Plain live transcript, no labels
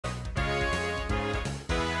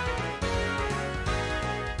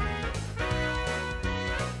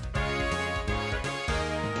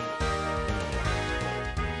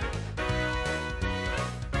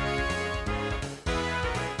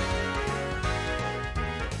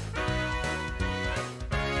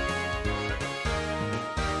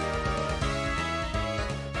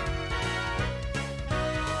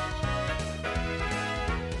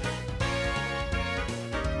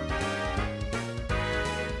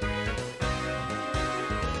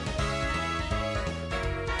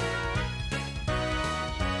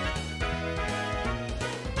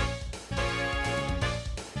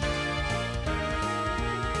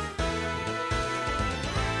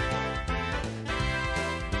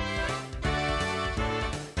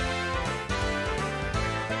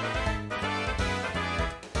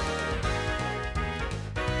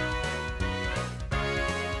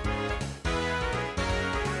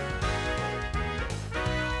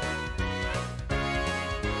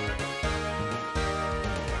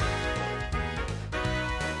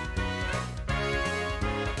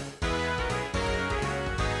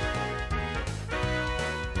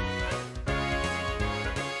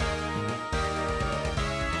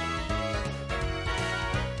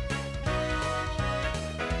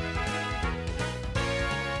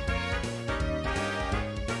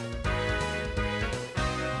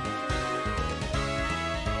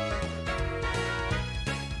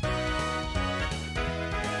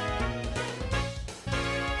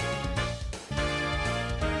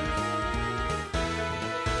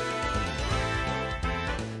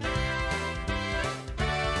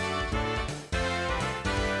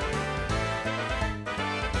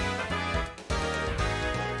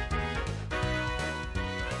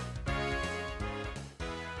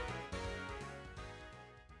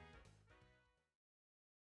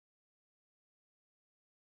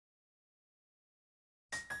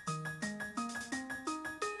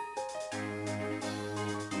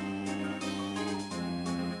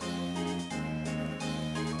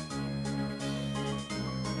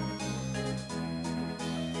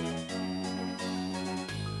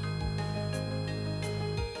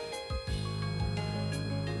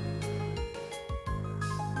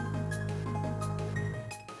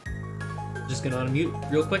Just gonna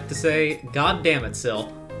unmute real quick to say, God damn it,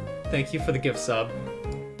 Sil. Thank you for the gift sub.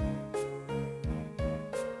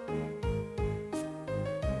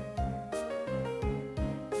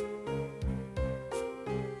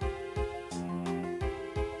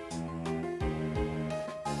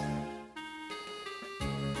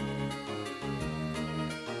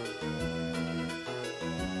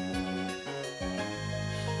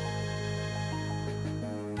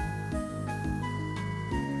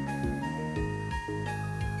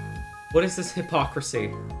 What is this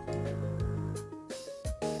hypocrisy?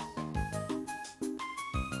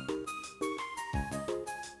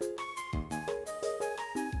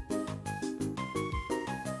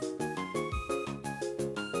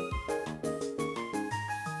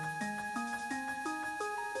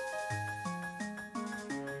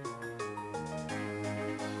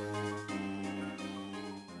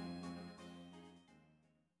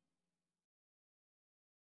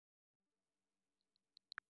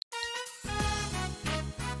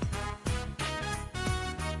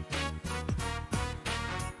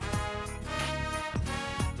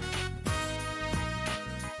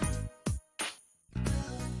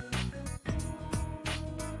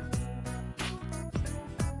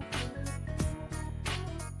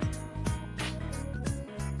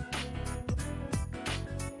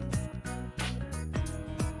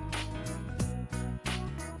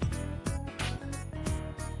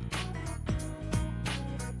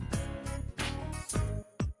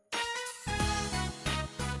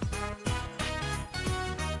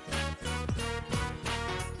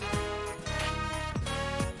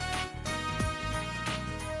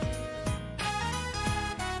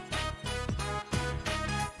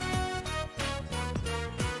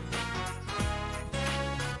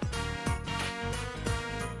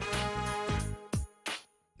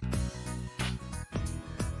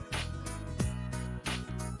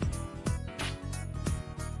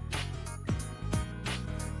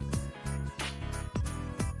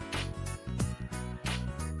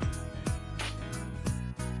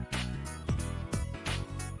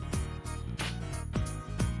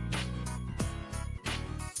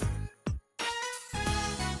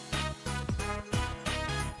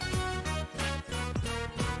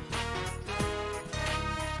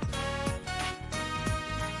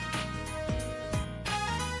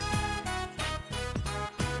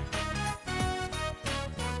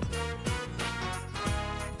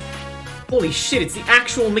 Holy shit, it's the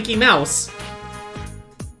actual Mickey Mouse!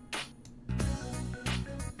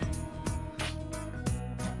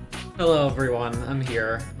 Hello everyone, I'm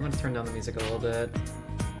here. I'm gonna turn down the music a little bit.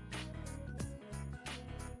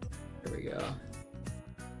 Here we go.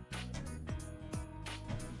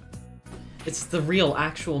 It's the real,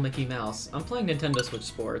 actual Mickey Mouse. I'm playing Nintendo Switch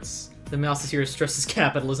Sports. The mouse is here to stresses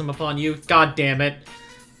capitalism upon you. God damn it.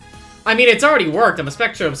 I mean, it's already worked. I'm a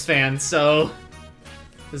Spectrobes fan, so...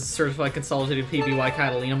 This is a certified consolidated PBY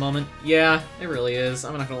Catalina moment. Yeah, it really is.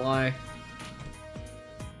 I'm not gonna lie.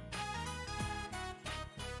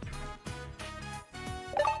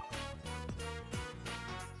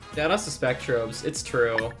 Shout out to Spectrobes. It's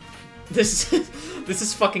true. This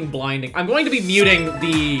is fucking blinding. I'm going to be muting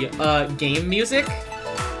the game music.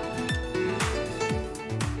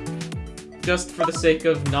 Just for the sake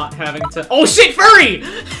of not having to— Oh shit, furry!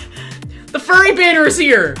 The furry banner is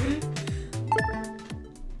here!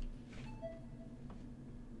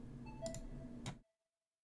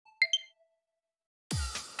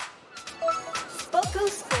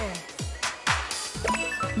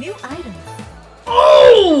 New items.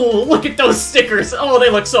 Oh! Look at those stickers! Oh, they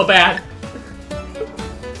look so bad!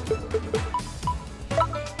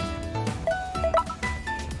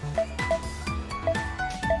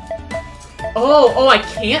 Oh, I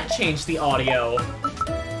can't change the audio.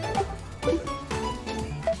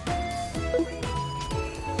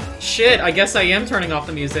 Shit, I guess I am turning off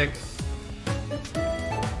the music.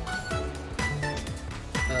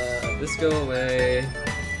 This go away.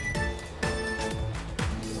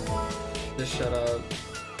 Just shut up.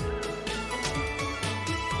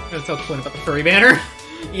 I'm gonna tell Quinn about the furry banner.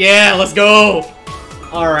 Yeah, let's go!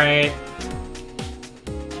 Alright.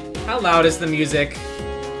 How loud is the music?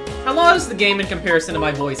 How loud is the game in comparison to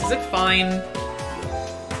my voice? Is it fine?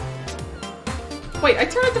 Wait, I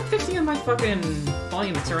turned it to 50 on my fucking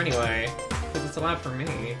volume mixer anyway. Because it's loud for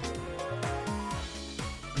me.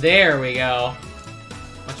 There we go.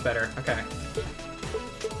 Much better. Okay.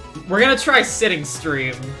 We're gonna try sitting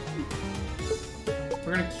stream.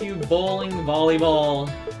 We're gonna queue bowling, volleyball,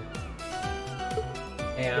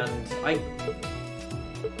 and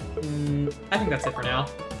I think that's it for now.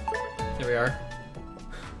 There we are.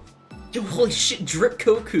 Yo, holy shit, Drip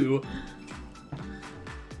Koku!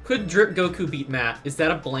 Could Drip Goku beat Matt? Is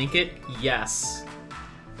that a blanket? Yes.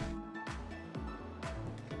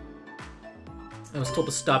 I was told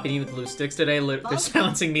to stop eating the blue sticks today. They're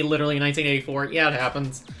silencing me literally in 1984. Yeah, it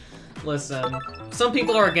happens. Listen, some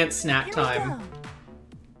people are against snack time.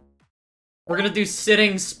 We're gonna do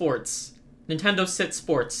sitting sports. Nintendo sit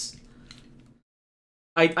sports.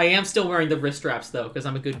 I am still wearing the wrist straps though, because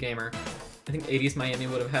I'm a good gamer. I think 80s Miami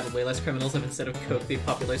would have had way less criminals if instead of Coke they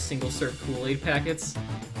popularized single-serve Kool-Aid packets.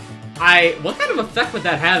 What kind of effect would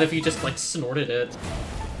that have if you just, like, snorted it?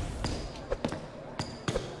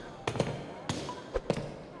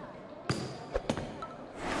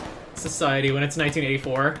 Society when it's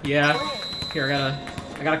 1984. Yeah. Here,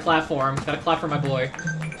 I gotta clap for him. Gotta clap for my boy.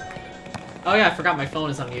 Oh yeah, I forgot my phone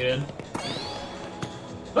is unmuted.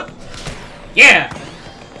 Yeah!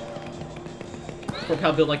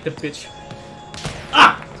 Propel built like the bitch.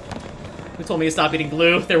 Ah! Who told me to stop eating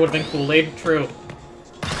glue? There would have been Kool-Aid. True.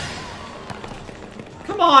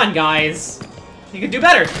 Come on, guys. You can do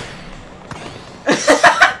better.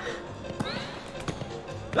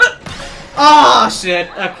 Oh, shit.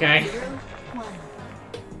 Okay.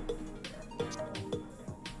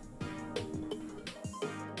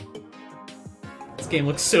 This game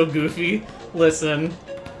looks so goofy. Listen.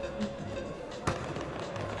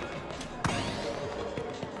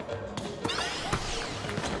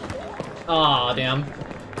 Aw, damn.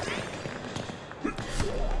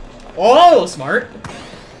 Oh, smart.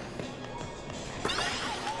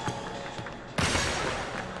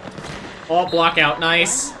 Oh, block out.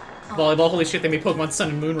 Nice. Volleyball. Holy shit, they made Pokemon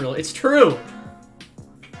Sun and Moon real. It's true!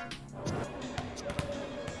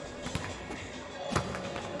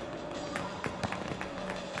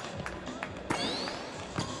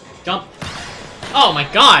 Jump. Oh my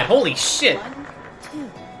god, holy shit!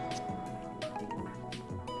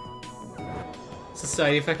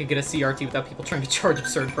 Society, if I could get a CRT without people trying to charge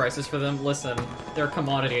absurd prices for them, listen, they're a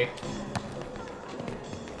commodity.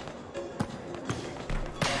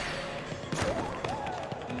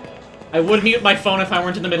 I would mute my phone if I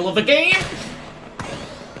weren't in the middle of a game!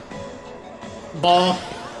 Ball.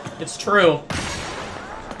 It's true.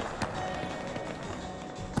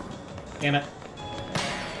 Damn it.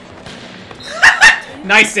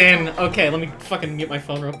 Nice in! Okay, let me fucking mute my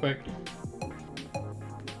phone real quick.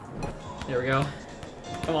 There we go.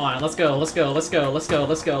 Come on, let's go, let's go, let's go, let's go,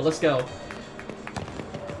 let's go, let's go.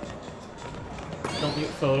 Don't mute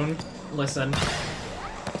phone. Listen.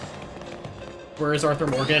 Where is Arthur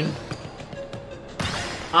Morgan?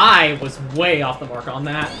 I was way off the mark on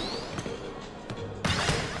that.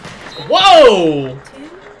 Whoa! 2,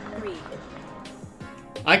 3.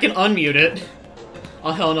 I can unmute it.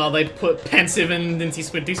 Oh hell no, they put pensive in Ninty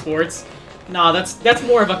Squinty Sports. Nah, that's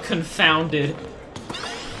more of a confounded.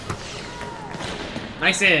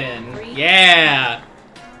 Nice in. Yeah!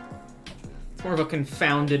 It's more of a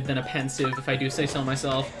confounded than a pensive, if I do say so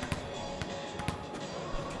myself.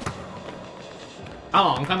 Come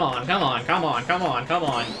on, come on, come on, come on, come on, come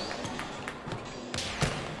on.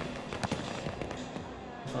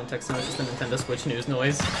 Phone text is just a Nintendo Switch news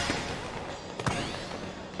noise.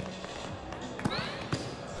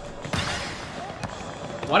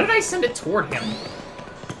 Why did I send it toward him?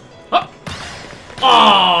 Oh!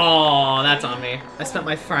 Oh, that's on me. I spent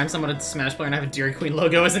my prime summoned a Smash player and I have a Dairy Queen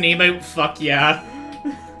logo as an emote. Fuck yeah.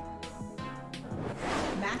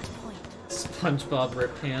 Match point. SpongeBob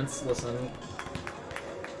Rip Pants. Listen.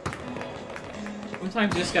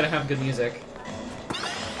 Sometimes you just gotta have good music.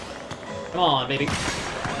 Come on, baby.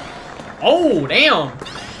 Oh, damn!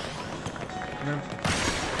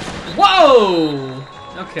 Whoa!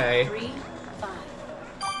 Okay. 3, 5.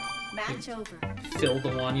 Match over. Phil the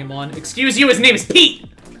Wanyamon. Excuse you, his name is Pete!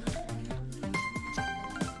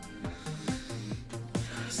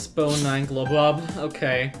 Spone 9 Globob.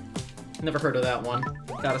 Okay. Never heard of that one.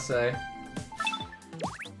 Gotta say.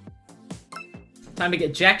 Time to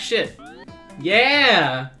get jack shit.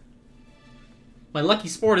 Yeah! My lucky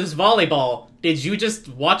sport is volleyball. Did you just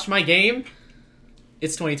watch my game?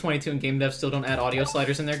 It's 2022 and game devs still don't add audio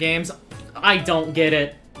sliders in their games. I don't get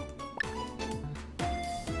it.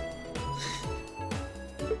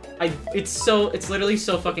 It's literally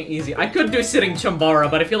so fucking easy. I could do sitting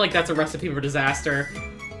Chumbara, but I feel like that's a recipe for disaster.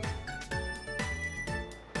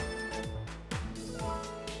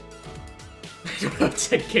 I don't know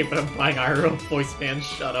 10K, but I'm buying IRL voice band.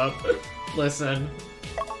 Shut up. Listen.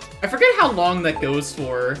 I forget how long that goes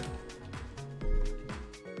for.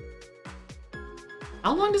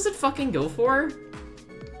 How long does it fucking go for?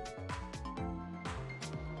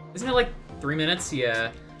 Isn't it like 3 minutes?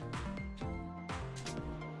 Yeah.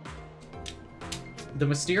 The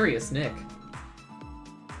mysterious Nick.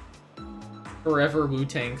 Forever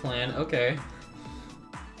Wu-Tang Clan, okay.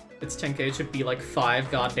 It's 10k, it should be like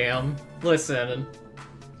 5, goddamn. Listen.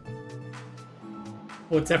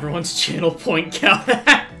 What's everyone's channel point count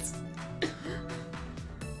at?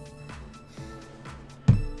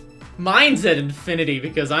 Mine's at infinity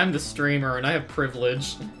because I'm the streamer and I have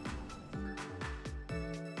privilege.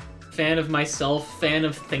 Fan of myself, fan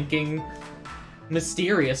of thinking.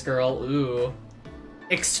 Mysterious girl, ooh.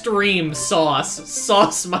 Extreme sauce.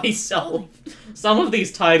 Sauce myself. Some of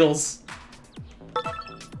these titles.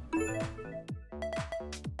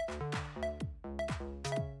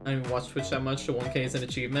 I didn't watch Twitch that much, so 1k is an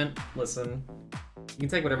achievement. Listen, you can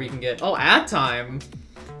take whatever you can get. Oh, ad time!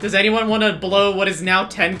 Does anyone want to blow what is now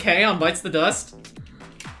 10k on Bites the Dust?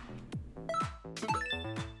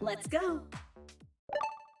 Let's go.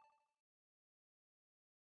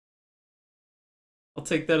 I'll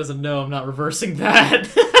take that as a no, I'm not reversing that.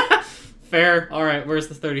 Fair. Alright, where's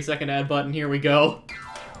the 30-second ad button? Here we go.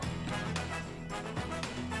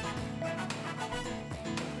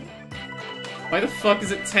 Why the fuck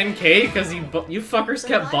is it 10k? Because you fuckers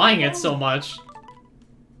kept buying it so much.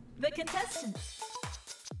 The contestants.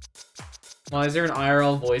 Why is there an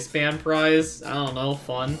IRL voice band prize? I don't know,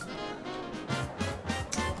 fun.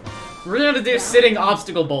 We're gonna do sitting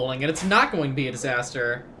obstacle bowling, and it's not going to be a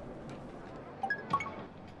disaster.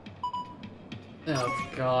 Oh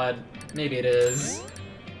god, maybe it is.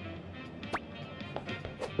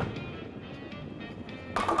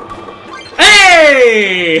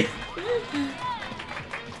 Hey!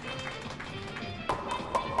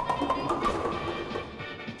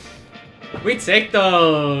 We take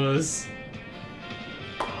those!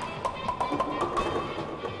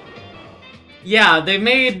 Yeah, they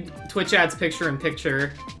made Twitch ads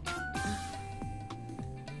picture-in-picture.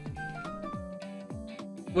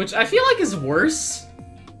 Which I feel like is worse.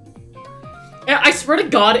 Yeah, I swear to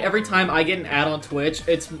god, every time I get an ad on Twitch,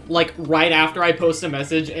 it's like right after I post a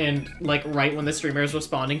message and like right when the streamer is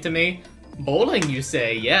responding to me. Bowling, you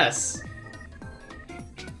say? Yes.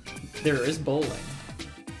 There is bowling.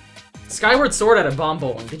 Skyward Sword at a bomb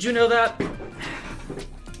bowling. Did you know that?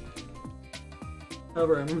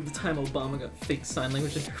 However, I remember the time Obama got fake sign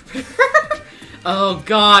language interpreter. Oh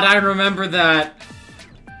god, I remember that.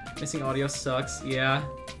 Missing audio sucks, yeah.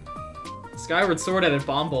 Skyward Sword at a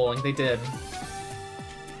bomb bowling, they did.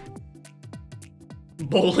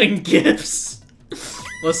 Bowling gifts.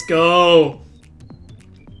 Let's go.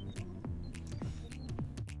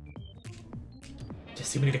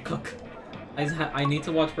 Jesse, we need to cook. I need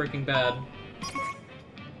to watch Breaking Bad.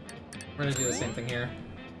 We're gonna do the same thing here.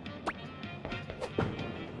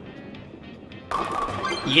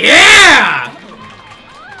 Yeah!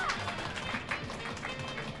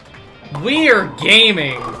 We're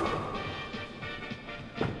gaming!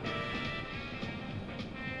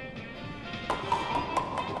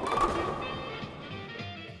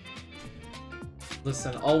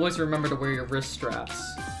 Listen, always remember to wear your wrist straps.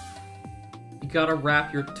 You gotta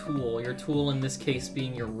wrap your tool in this case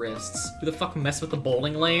being your wrists. Who the fuck mess with the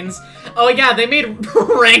bowling lanes? Oh yeah, they made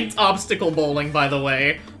ranked obstacle bowling, by the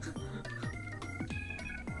way.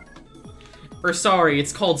 Or sorry,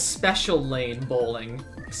 it's called special lane bowling.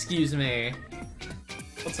 Excuse me.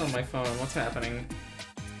 What's on my phone? What's happening?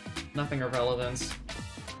 Nothing of relevance.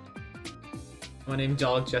 My name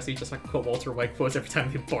Dog Jesse, just like quote Walter White quotes every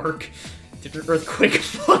time they bark. Did an earthquake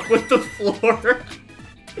fuck with the floor?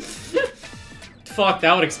 Fuck,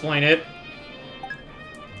 that would explain it.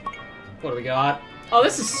 What do we got? Oh,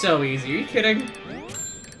 this is so easy. Are you kidding?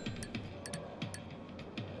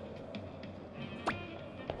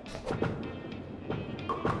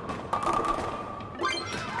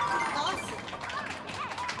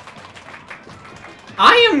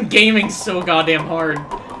 I am gaming so goddamn hard.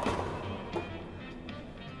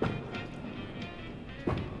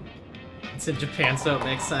 It's in Japan, so it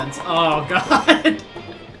makes sense. Oh god.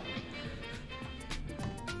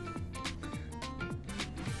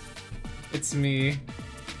 It's me.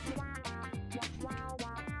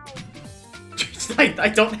 I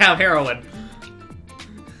don't have heroin.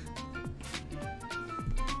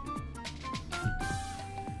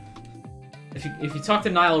 If you talk to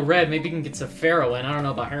Nile Red, maybe you can get some Farrowin. I don't know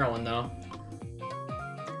about heroin, though.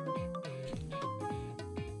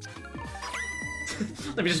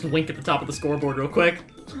 Let me just wink at the top of the scoreboard real quick.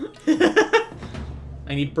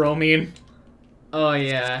 I need bromine. Oh,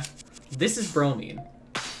 yeah. This is bromine.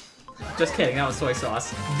 Just kidding, that was soy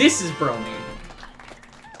sauce. This is bromine.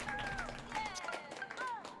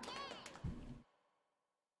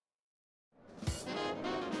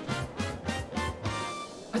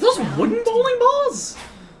 Are those wooden bowling balls?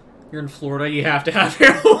 You're in Florida, you have to have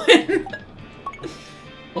heroin.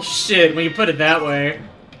 Well, shit, when you put it that way.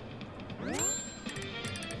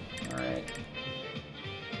 Alright.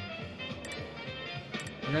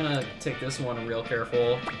 We're gonna take this one real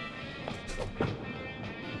careful.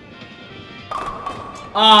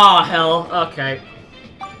 Oh, hell. Okay.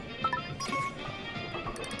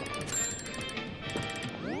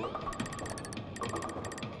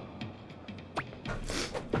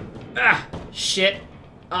 Ah, shit.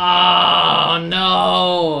 Oh,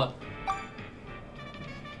 no.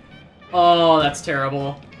 Oh, that's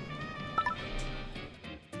terrible.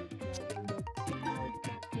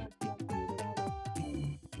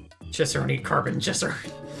 Jisser need carbon, Jisser.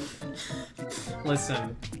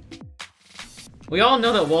 Listen. We all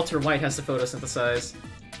know that Walter White has to photosynthesize.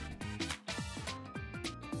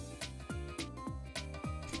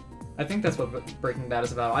 I think that's what Breaking Bad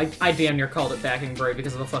is about. I damn near called it backing Bray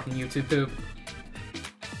because of a fucking YouTube poop.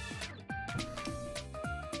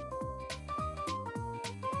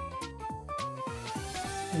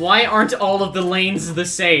 Why aren't all of the lanes the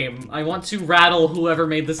same? I want to rattle whoever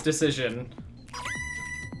made this decision.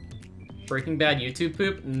 Breaking Bad YouTube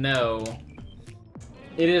poop? No.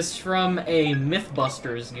 It is from a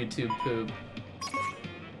Mythbusters YouTube poop.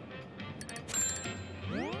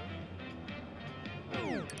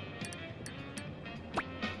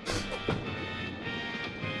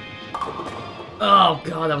 Oh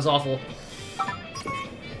god, that was awful.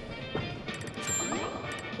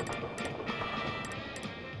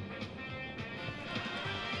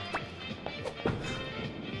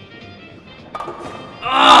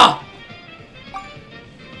 Ah!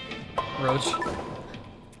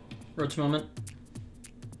 Roach moment.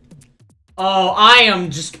 Oh, I am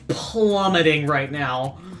just plummeting right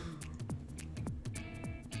now.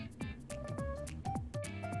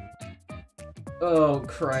 Oh,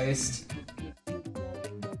 Christ. You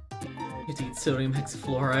have to eat sodium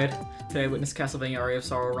hexafluoride. Today I witnessed Castlevania Aria of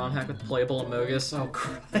Sorrow ROM hack with playable Amogus. Oh,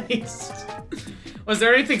 Christ. Was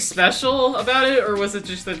there anything special about it, or was it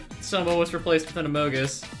just that Soma was replaced with an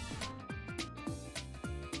Amogus?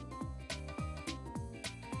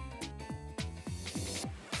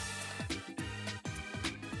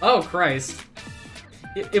 Oh, Christ.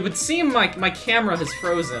 It would seem like my camera has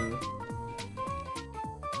frozen.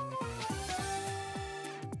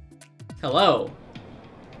 Hello.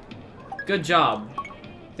 Good job.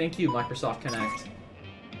 Thank you, Microsoft Connect.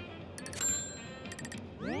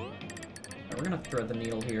 Right, we're gonna thread the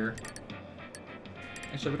needle here.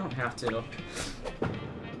 Actually, we don't have to.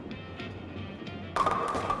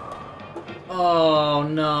 Oh,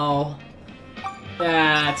 no.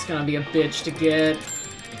 That's gonna be a bitch to get.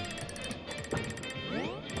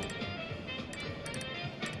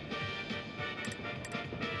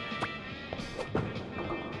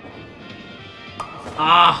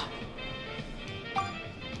 Ah!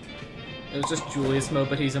 It was just Julius mode,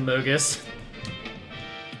 but he's Amogus.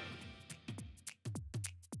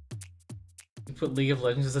 You put League of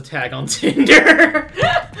Legends as a tag on Tinder.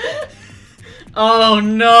 Oh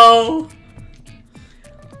no!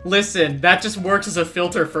 Listen, that just works as a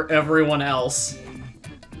filter for everyone else.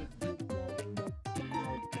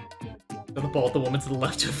 The ball at the woman to the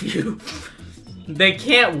left of you. They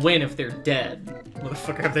can't win if they're dead.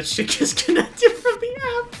 Motherfucker, have that shit disconnected from the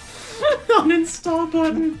app. Uninstall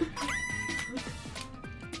button.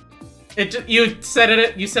 You set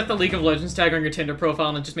the League of Legends tag on your Tinder profile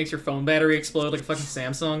and it just makes your phone battery explode like a fucking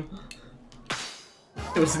Samsung.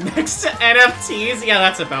 It was next to NFTs? Yeah,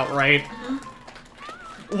 that's about right.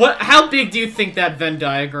 How big do you think that Venn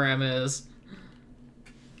diagram is?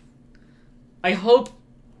 I hope,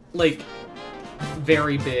 like,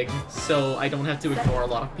 very big, so I don't have to ignore a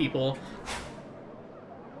lot of people.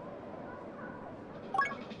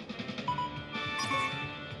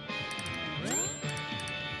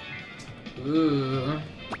 Ooh.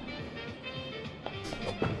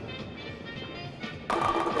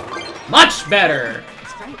 Much better!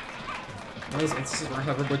 Those instances where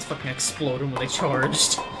hoverboards fucking exploded when they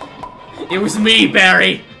charged. It was me,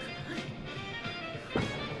 Barry!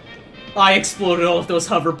 I exploded all of those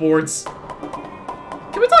hoverboards.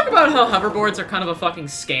 Can we talk about how hoverboards are kind of a fucking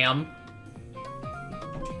scam?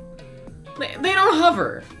 They don't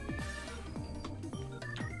hover.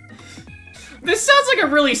 This sounds like a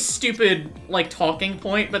really stupid, like, talking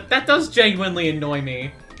point, but that does genuinely annoy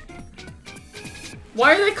me.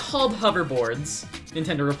 Why are they called hoverboards?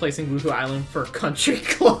 Nintendo replacing Woohoo Island for Country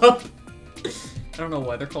Club. I don't know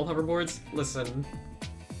why they're called hoverboards. Listen.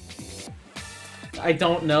 I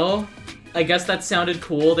don't know. I guess that sounded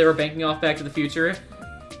cool. They were banking off Back to the Future.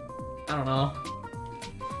 I don't know.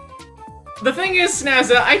 The thing is,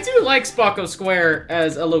 Snazza, I do like Spocko Square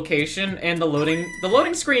as a location, and the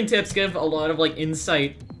loading screen tips give a lot of, like,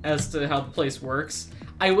 insight as to how the place works.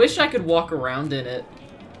 I wish I could walk around in it,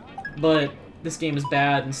 but this game is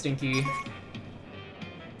bad and stinky.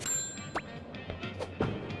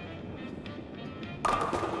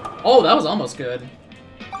 Oh, that was almost good.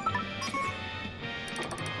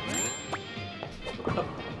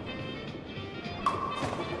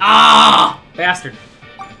 Ah! Bastard.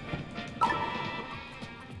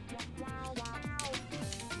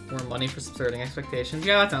 More money for subverting expectations.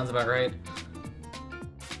 Yeah, that sounds about right.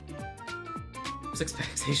 Whose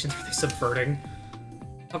expectations are they subverting?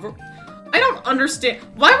 I don't understand.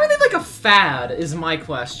 Why were they like a fad, is my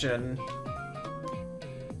question.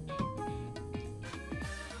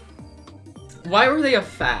 Why were they a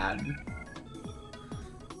fad?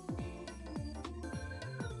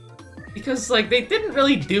 Because, like, they didn't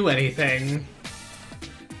really do anything.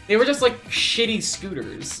 They were just, like, shitty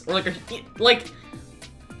scooters. Or, like,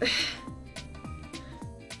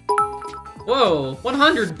 Whoa,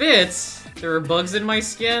 100 bits? There are bugs in my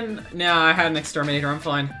skin? Nah, I had an exterminator, I'm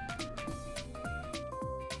fine.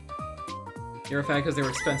 You're a fad because they were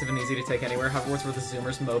expensive and easy to take anywhere. Hogwarts were the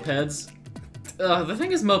Zoomers mopeds. The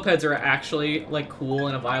thing is, mopeds are actually, like, cool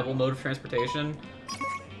and a viable mode of transportation.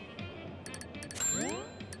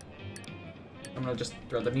 I'm gonna just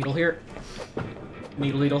throw the needle here.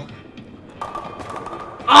 Needle.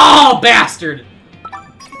 Oh, bastard!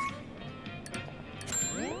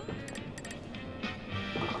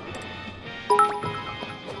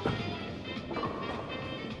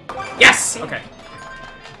 Yes! Okay.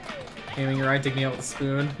 Aiming your eye, dig me out with a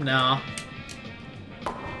spoon. No.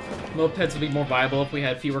 Mopeds would be more viable if we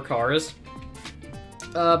had fewer cars.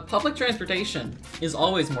 Public transportation is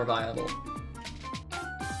always more viable.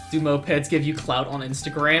 Do mopeds give you clout on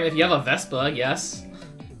Instagram? If you have a Vespa, yes.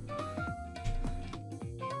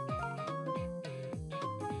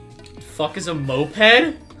 Fuck is a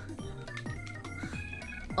moped?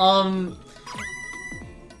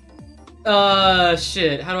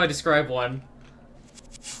 Shit, how do I describe one?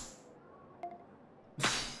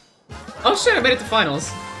 Oh shit, I made it to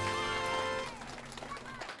finals.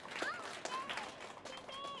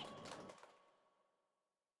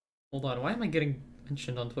 Hold on, why am I getting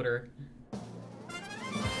mentioned on Twitter?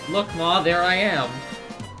 Look, Ma, there I am.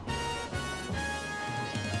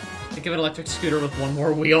 Think of an electric scooter with one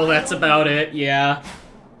more wheel, that's about it, yeah.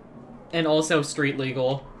 And also street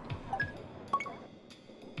legal.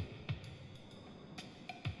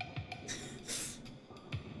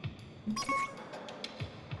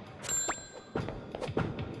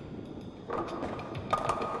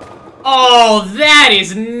 Oh, that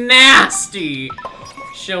is nasty!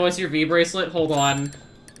 Show us your V-bracelet? Hold on.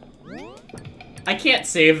 I can't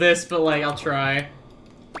save this, but, like, I'll try.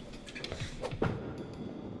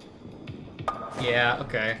 Yeah,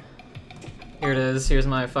 okay. Here it is. Here's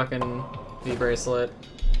my fucking V-bracelet.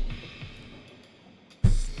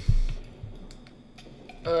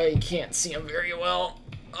 You can't see him very well.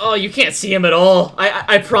 Oh, you can't see him at all.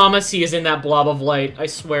 I promise he is in that blob of light. I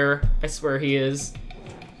swear. I swear he is.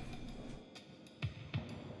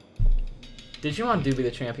 Digimon do be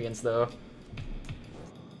the champions, though.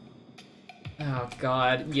 Oh,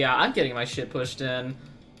 God. Yeah, I'm getting my shit pushed in.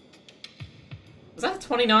 Was that a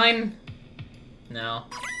 29? No.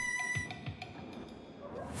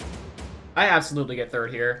 I absolutely get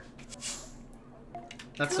third here.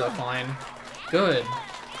 That's so fine. Good.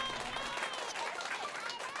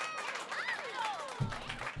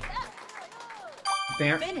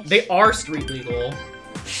 They are street legal.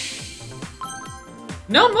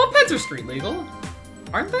 No, mopeds are street legal.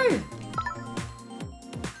 Aren't they?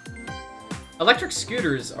 Electric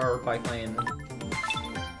scooters are bike lane.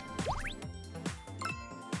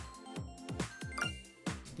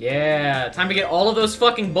 Yeah, time to get all of those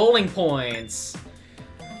fucking bowling points.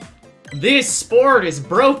 This sport is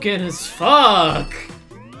broken as fuck.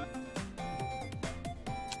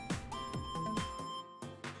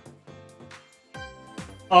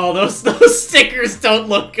 Oh, those stickers don't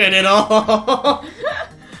look good at all.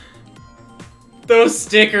 Those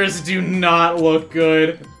stickers do not look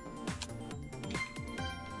good.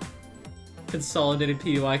 Consolidated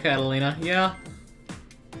PUI Catalina, yeah.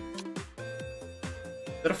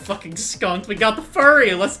 Is that a fucking skunk? We got the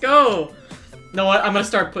furry, let's go! You know what, I'm gonna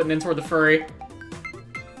start putting in toward the furry.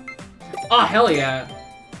 Oh, hell yeah.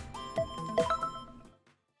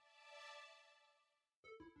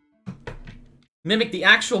 Mimic the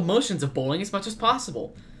actual motions of bowling as much as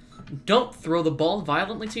possible. Don't throw the ball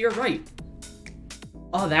violently to your right.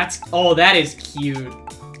 Oh, that is cute.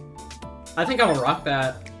 I think I will rock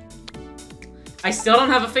that. I still don't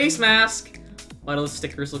have a face mask. Why do those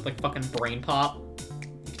stickers look like fucking brain pop?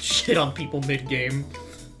 Shit on people mid-game.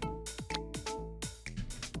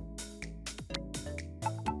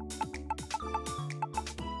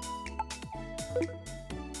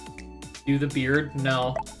 Do the beard?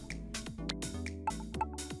 No.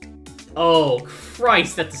 Oh,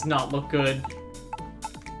 Christ, that does not look good.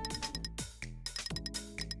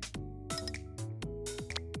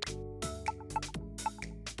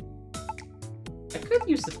 I could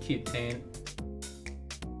use the cute paint.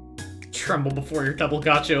 Tremble before your double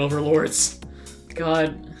gotcha overlords.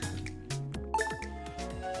 God.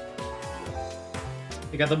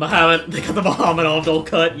 They got the Muhammad Abdul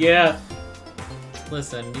cut, yeah.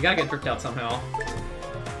 Listen, you gotta get tricked out somehow.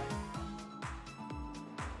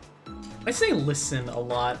 I say listen a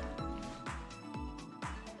lot.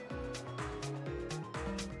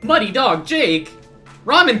 Muddy Dog Jake!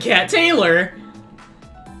 Ramen Cat Taylor!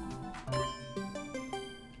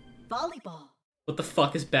 Volleyball. What the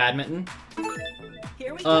fuck is badminton?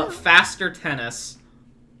 Here we go. Faster tennis.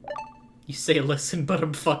 You say listen, but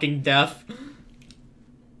I'm fucking deaf.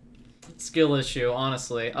 Skill issue,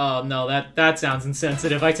 honestly. Oh no, that sounds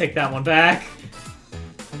insensitive. I take that one back.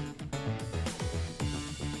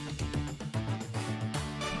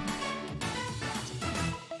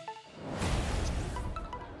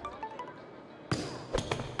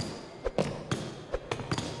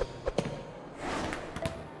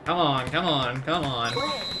 Come on, come on, come on.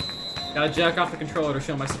 Gotta jack off the controller to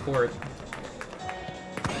show my support.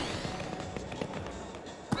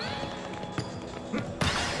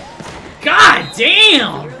 God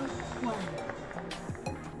damn!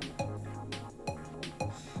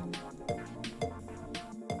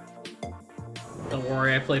 Don't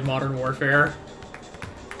worry, I played Modern Warfare.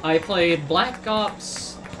 I played Black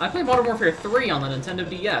Ops... I played Modern Warfare 3 on the Nintendo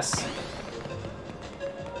DS.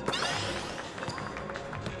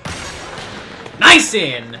 Nice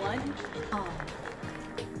in!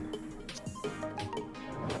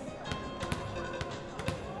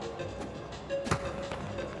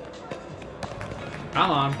 Come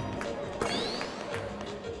on.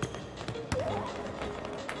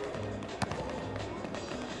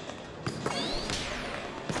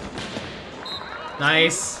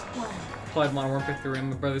 Nice. Played Modern Warfare 3 on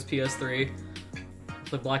my brother's PS3.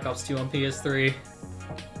 Played Black Ops 2 on PS3.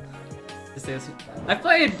 I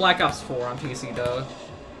played Black Ops 4 on PC though.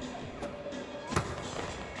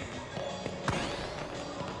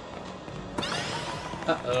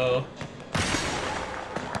 Uh-oh.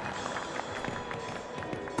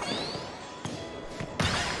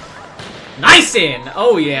 Nice in!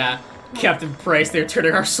 Oh yeah. Captain Price, they're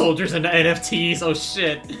turning our soldiers into NFTs. Oh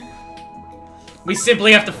shit. We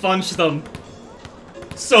simply have to funge them.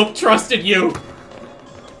 Soap trusted you.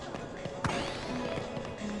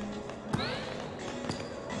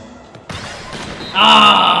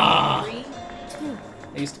 Ah!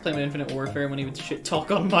 I used to play with Infinite Warfare when he would shit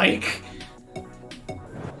talk on mic.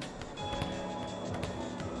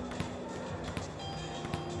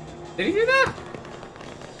 Did he do that?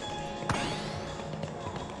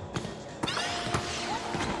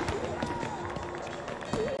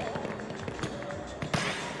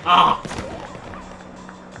 Ah!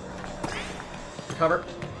 Recover.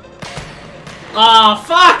 Ah,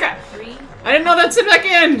 fuck! I didn't know that sit back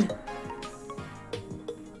in!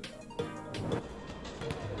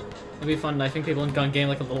 It'd be fun knifing people in gun game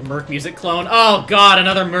like a little Merc Music clone. Oh god,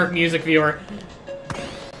 another Merc Music viewer.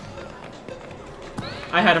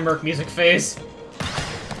 I had a Merc Music phase.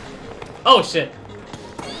 Oh shit.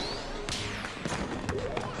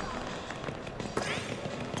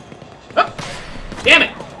 Oh, damn it!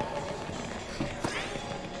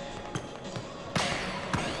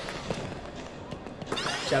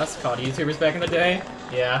 Shout out to COD YouTubers back in the day.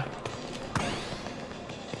 Yeah.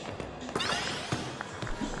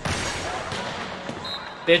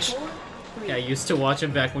 Bitch. Yeah, I used to watch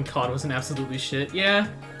him back when COD was an absolutely shit. Yeah.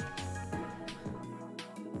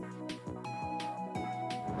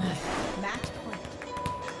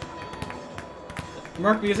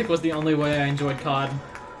 Merc Music was the only way I enjoyed COD.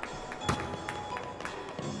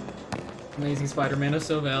 Amazing Spider-Man is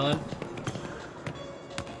so valid.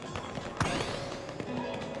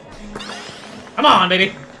 Come on,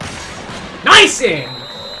 baby! Nice-ing!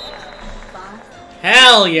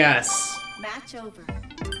 Hell yes! Match over.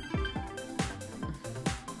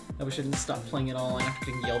 I wish I didn't stop playing it all after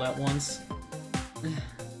getting yelled at once.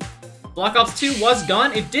 Black Ops 2 was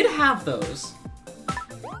gun. It did have those.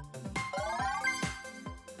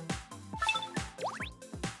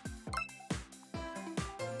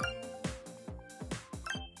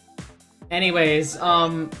 Anyways,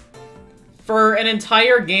 for an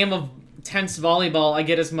entire game of intense volleyball I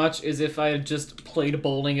get as much as if I had just played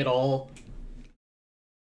bowling at all.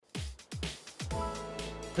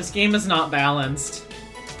 This game is not balanced.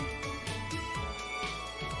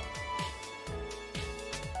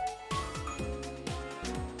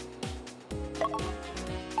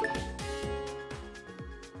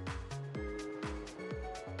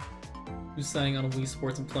 Who's signing on Wii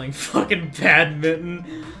Sports and playing fucking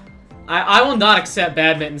badminton? I will not accept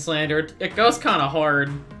badminton slander. It goes kind of hard.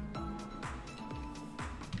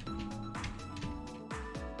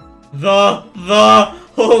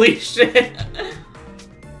 Holy shit.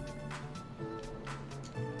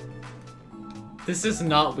 This is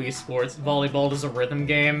not Wii Sports. Volleyball is a rhythm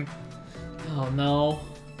game. Oh no.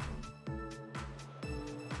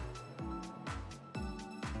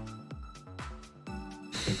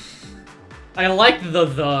 I like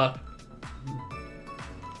the.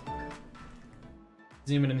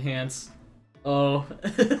 Zoom and enhance. Oh.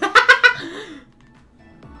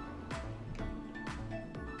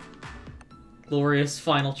 Glorious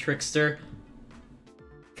final trickster.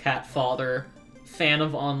 Cat father. Fan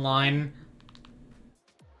of online.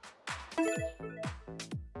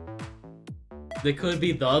 They could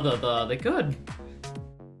be the. They could.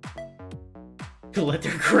 Could let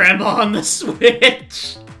their grandma on the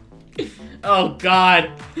Switch. Oh god.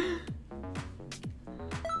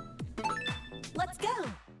 Let's go.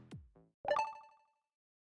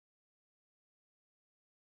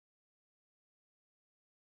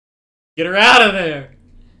 Get her out of there!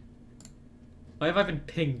 Why have I been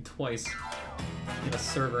pinged twice? In a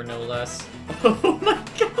server, no less. Oh my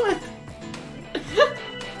god!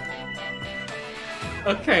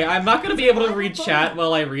 Okay, I'm not gonna be able to read chat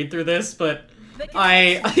while I read through this, but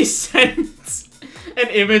I sent an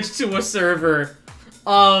image to a server.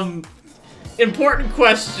 Important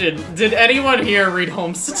question. Did anyone here read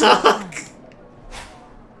Homestuck?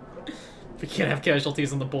 We can't have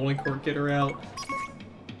casualties on the bowling court, get her out.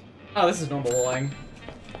 Oh, this is normal bowling.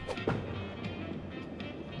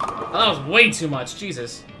 Oh, that was way too much,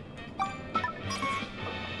 Jesus.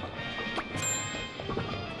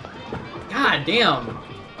 God damn.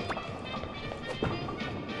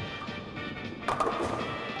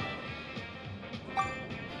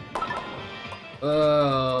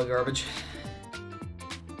 Oh, garbage.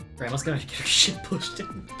 Grandma's gonna get her shit pushed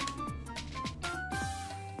in.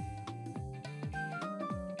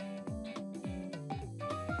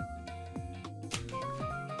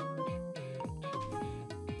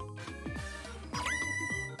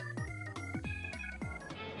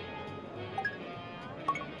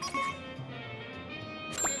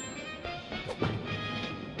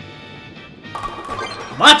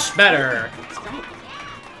 Much better!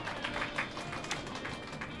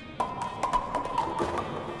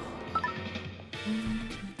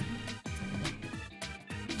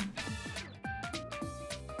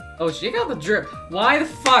 Oh, she got the drip. Why the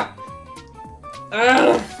fuck?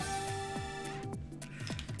 Ugh.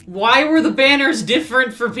 Why were the banners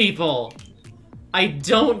different for people? I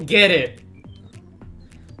don't get it.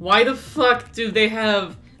 Why the fuck do they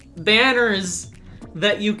have banners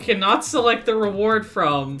that you cannot select the reward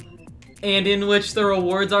from, and in which the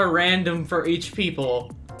rewards are random for each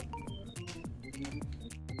people?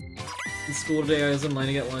 In school today, I was in line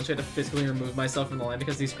to get lunch. I had to physically remove myself from the line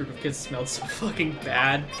because these group of kids smelled so fucking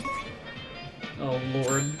bad. Oh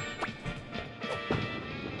lord.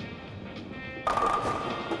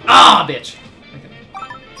 Ah, bitch!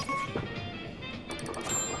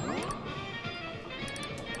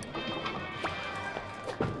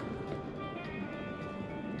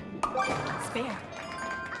 Spare.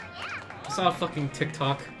 I saw a fucking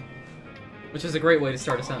TikTok, which is a great way to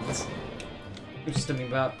start a sentence. Which is something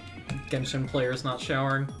about Genshin players not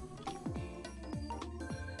showering.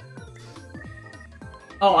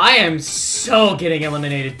 Oh, I am so getting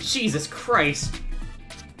eliminated. Jesus Christ.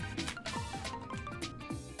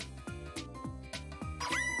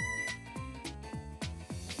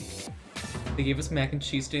 They gave us mac and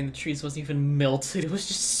cheese today and the cheese wasn't even melted. It was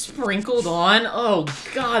just sprinkled on. Oh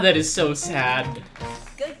god, that is so sad.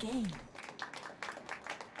 Good game.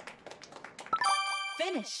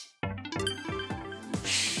 Finish.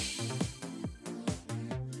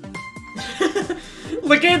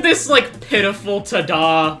 Look at this, like, pitiful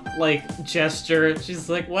ta-da, like, gesture. She's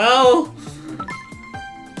like, well...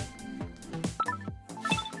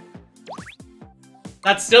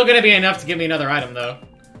 That's still gonna be enough to give me another item, though.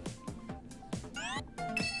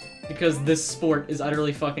 Because this sport is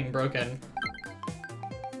utterly fucking broken.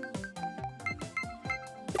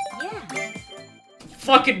 Yeah.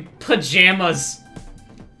 Fucking pajamas!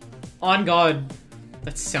 On God.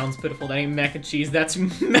 That sounds pitiful. That ain't mac and cheese, that's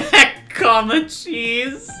mac, comma,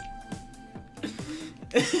 cheese!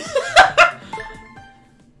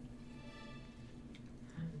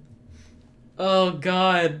 Oh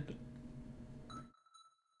god.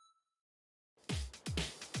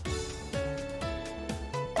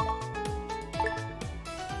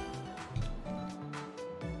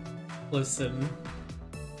 Listen.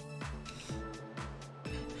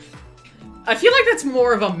 I feel like that's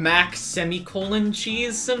more of a Mac semicolon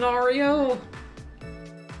cheese scenario.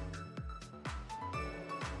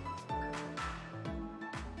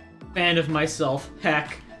 Fan of myself,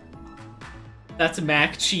 heck. That's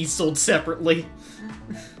Mac cheese sold separately.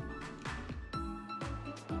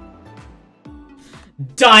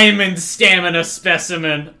 Diamond stamina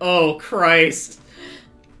specimen. Oh, Christ.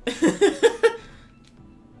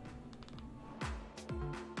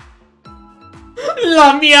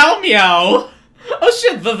 La meow meow. Oh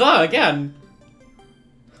shit, the again.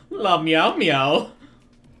 La meow meow.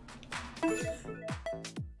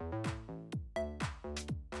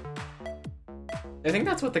 I think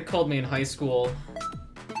that's what they called me in high school.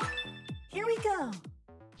 Here we go.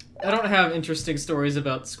 I don't have interesting stories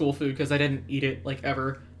about school food because I didn't eat it, like,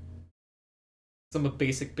 ever. I'm a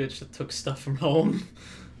basic bitch that took stuff from home.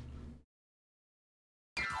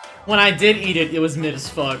 When I did eat it, it was mid as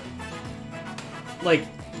fuck. Like,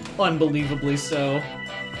 unbelievably so.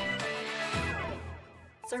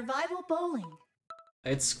 Survival bowling. I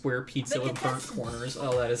had square pizza with burnt corners.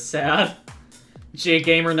 Oh, that is sad.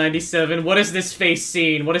 JGamer97, what is this face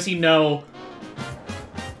scene? What does he know?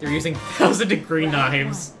 They're using 1000-degree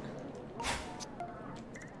knives.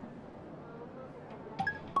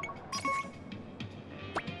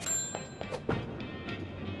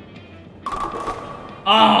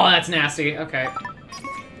 Oh, that's nasty. Okay.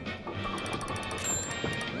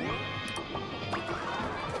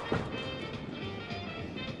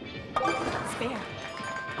 Spare.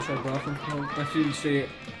 So I brought from home. My food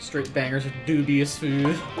straight bangers of dubious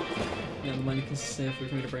food. Yeah, the money can save for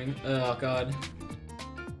me to bring. Oh god.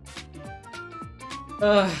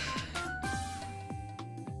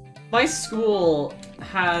 My school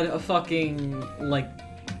had a fucking, like,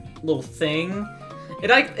 little thing. It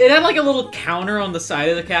had like a little counter on the side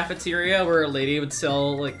of the cafeteria where a lady would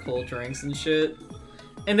sell like cold drinks and shit.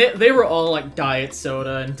 And they were all like diet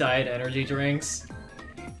soda and diet energy drinks.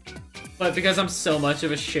 But because I'm so much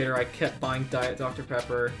of a shitter, I kept buying Diet Dr.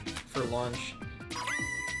 Pepper for lunch.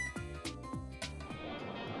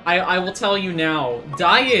 I will tell you now,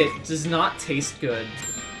 Diet does not taste good.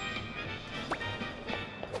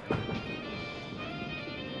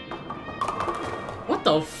 What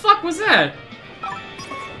the fuck was that?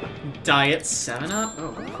 Diet 7-Up?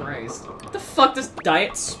 Oh, Christ. What the fuck does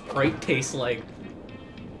Diet Sprite taste like?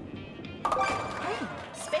 Hey,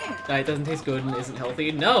 spare. Diet doesn't taste good and isn't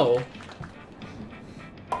healthy? No!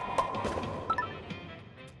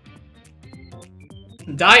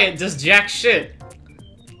 Diet does jack shit.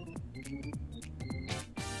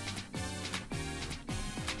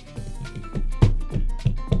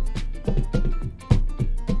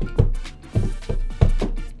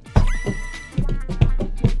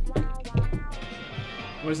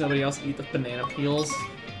 Why does nobody else eat the banana peels?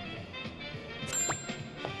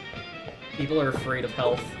 People are afraid of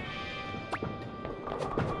health.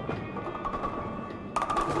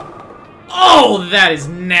 Oh, that is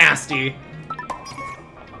nasty!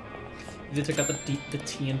 If they took out the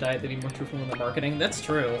tea and diet, they'd be more truthful in their marketing. That's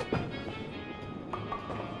true.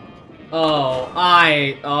 Oh,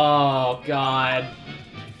 oh, God.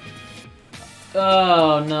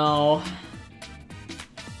 Oh, no.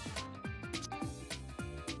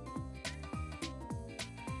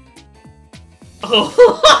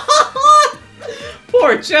 Oh,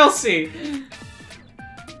 poor Chelsea.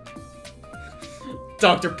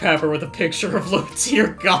 Dr. Pepper with a picture of low tier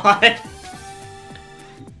God.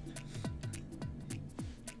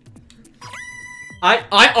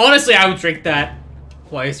 I honestly, I would drink that.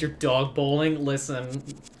 Why is your dog bowling? Listen,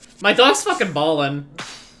 my dog's fucking ballin'.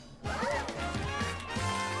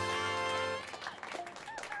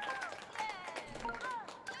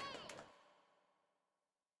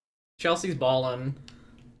 Chelsea's ballin'.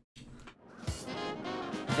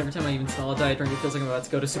 Every time I even smell a diet drink, it feels like I'm about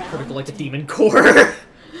to go to super critical like the Demon Core.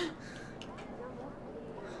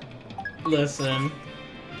 Listen.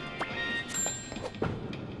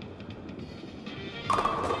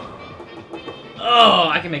 Oh,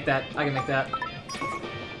 I can make that. I can make that.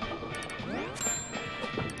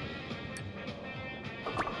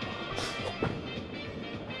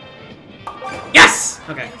 Yes!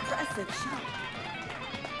 Okay. Impressive shot.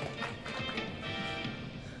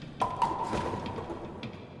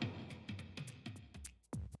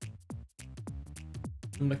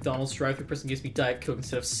 The McDonald's drive-thru person gives me Diet Coke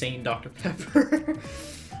instead of sane Dr. Pepper.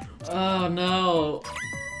 Oh no.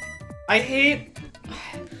 I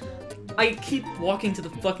keep walking to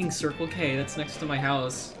the fucking Circle K that's next to my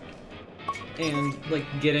house and, like,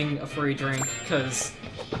 getting a free drink, because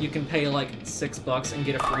you can pay, like, $6 and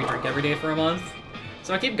get a free drink every day for a month.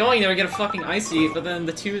 So I keep going there to get a fucking icy, but then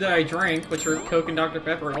the two that I drank, which are Coke and Dr.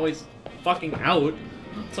 Pepper, are always fucking out.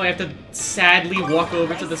 So I have to sadly walk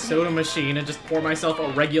over to the soda machine and just pour myself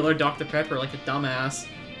a regular Dr. Pepper like a dumbass.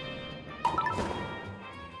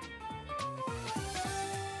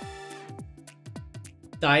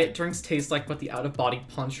 Diet drinks taste like what the out-of-body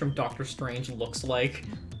punch from Doctor Strange looks like.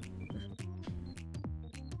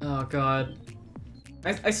 Oh god.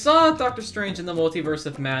 I saw Doctor Strange in the Multiverse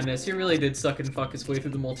of Madness. He really did suck and fuck his way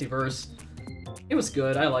through the multiverse. It was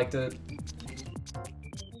good, I liked it.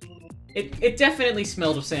 It definitely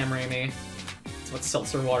smelled of Sam Raimi. That's what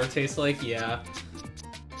seltzer water tastes like, yeah.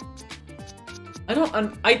 I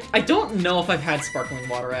don't know if I've had sparkling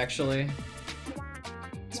water, actually.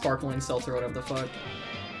 Sparkling seltzer, whatever the fuck.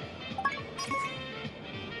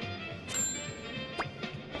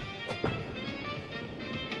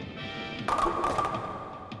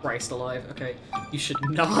 Christ alive. Okay. You should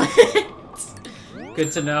not.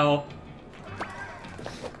 Good to know.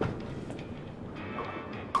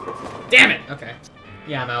 Damn it! Okay.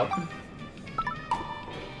 Yeah, I'm out.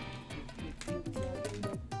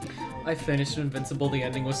 I finished Invincible. The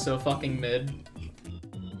ending was so fucking mid.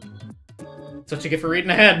 That's what you get for reading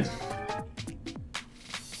ahead.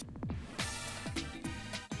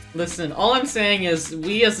 Listen, all I'm saying is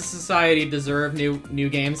we as a society deserve new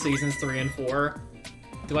game seasons 3 and 4.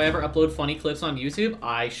 Do I ever upload funny clips on YouTube?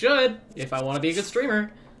 I should, if I want to be a good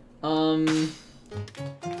streamer. Good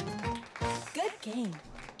game.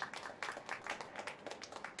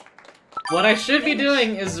 What I should be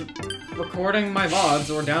doing is recording my VODs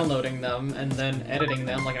or downloading them and then editing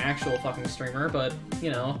them like an actual fucking streamer, but,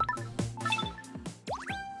 you know.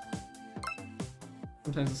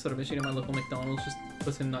 Sometimes instead of machine at my local McDonald's just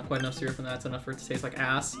puts in not quite enough syrup and that's enough for it to taste like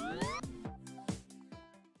ass.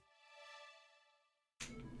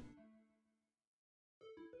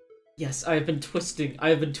 Yes, I have been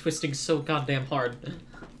twisting so goddamn hard.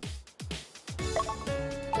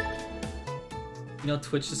 You know,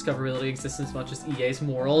 Twitch discoverability exists as much as EA's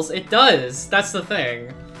morals? It does! That's the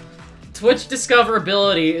thing. Twitch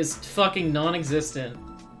discoverability is fucking non-existent.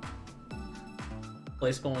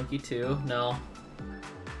 Play Spelunky 2? No.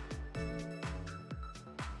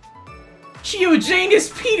 Eugene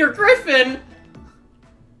is Peter Griffin!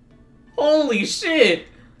 Holy shit!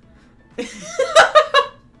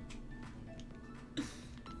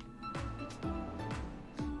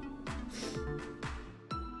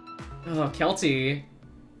 Oh, Kelty.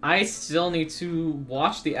 I still need to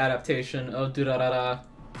watch the adaptation of Durarara.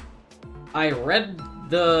 I read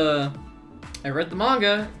the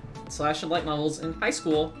manga / light novels in high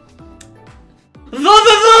school.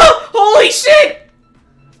 Holy shit!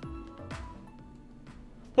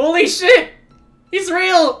 Holy shit! He's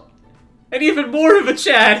real! And even more of a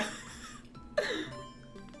Chad.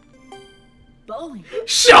 Bowling.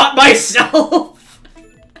 Shot myself!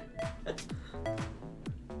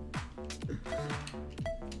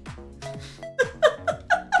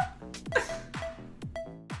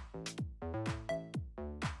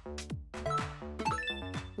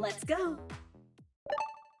 Let's go.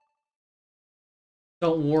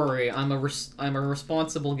 Don't worry, I'm a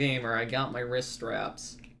responsible gamer. I got my wrist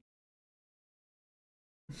straps.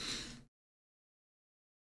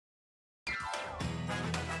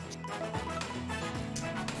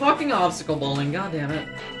 Fucking obstacle bowling, god damn it.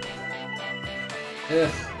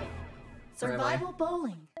 Ugh. Survival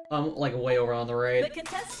bowling. I'm like way over on the right. The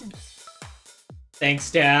contestants. Thanks,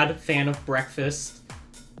 Dad. Fan of breakfast.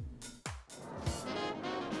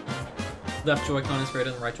 Left Joy-Con is greater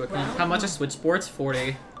than right Joy-Con. How much is Switch Sports?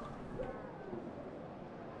 40.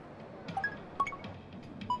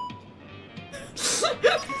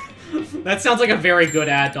 That sounds like a very good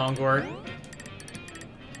ad, Dongor.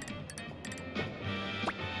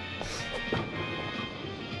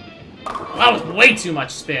 That was way too much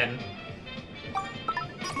spin.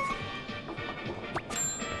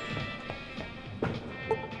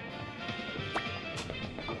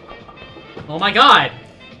 Oh my god!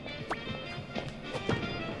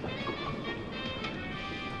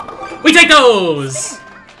 We take those!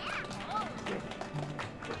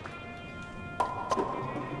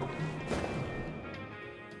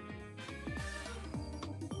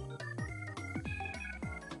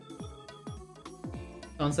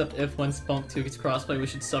 Concept if when Spunk 2 gets crossplay we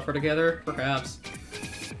should suffer together? Perhaps.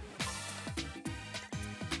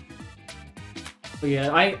 But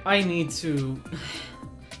yeah, I need to...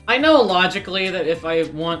 I know logically that if I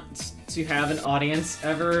want to have an audience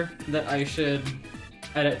ever, that I should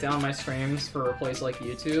edit down my streams for a place like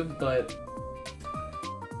YouTube, but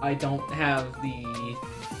I don't have the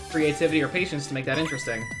creativity or patience to make that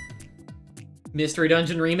interesting. Mystery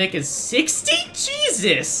Dungeon Remake is 60?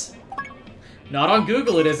 Jesus! Not on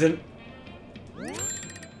Google, it isn't.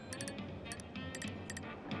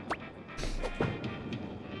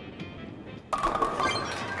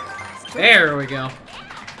 There we go.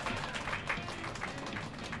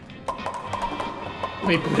 Let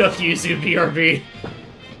me boot up Yuzu BRB.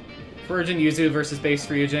 Virgin Yuzu versus base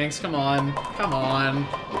Ryujinx. Come on. Come on.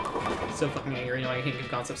 So fucking angry knowing I can't give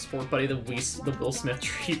Concept Sport Buddy the Will Smith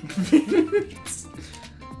treatment.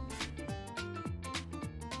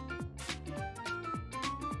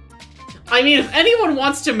 I mean, if anyone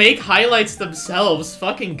wants to make highlights themselves,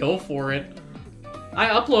 fucking go for it. I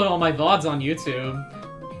upload all my VODs on YouTube.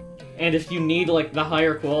 And if you need, like, the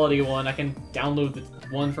higher quality one, I can download the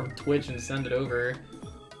one from Twitch and send it over.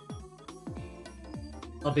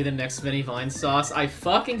 I'll be the next Vinny Vine Sauce. I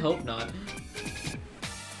fucking hope not.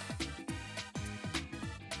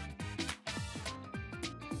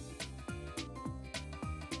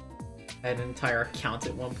 I had an entire account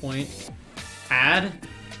at one point. Ad?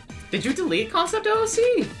 Did you delete Concept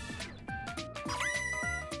OOC?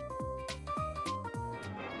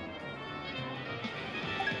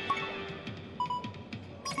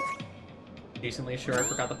 Decently sure I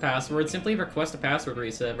forgot the password. Simply request a password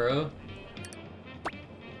reset, bro.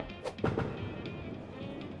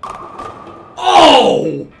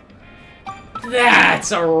 Oh!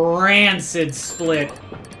 That's a rancid split.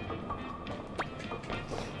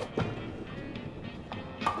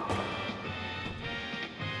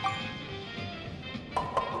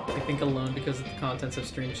 I think alone because of the contents of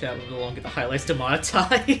stream chat would alone get the highlights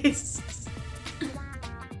demonetized.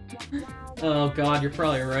 Oh god, you're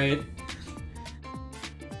probably right.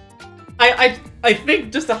 I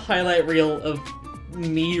think just a highlight reel of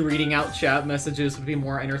me reading out chat messages would be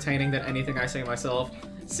more entertaining than anything I say myself.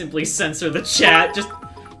 Simply censor the chat, just...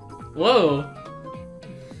 Whoa.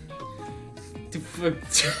 Fuck,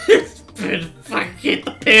 hit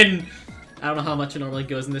the pin! I don't know how much it normally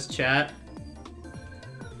goes in this chat.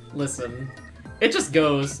 Listen. It just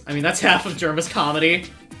goes. I mean, that's half of Germa's comedy.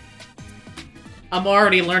 I'm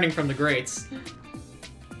already learning from the greats.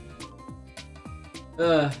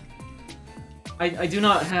 I do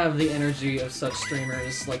not have the energy of such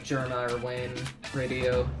streamers like Germa or Wayne,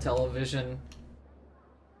 Radio, Television.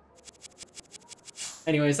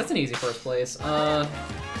 Anyways, that's an easy first place.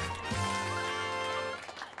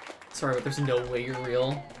 Sorry, but there's no way you're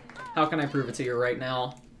real. How can I prove it to you right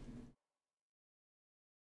now?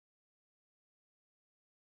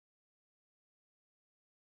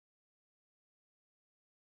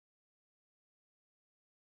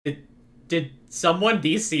 Did someone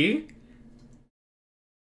DC?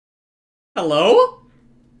 Hello?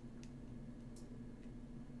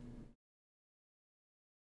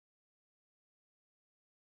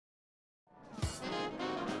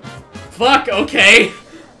 Fuck, okay.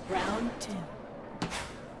 Round 2.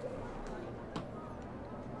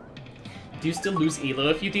 Do you still lose Elo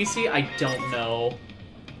if you DC? I don't know.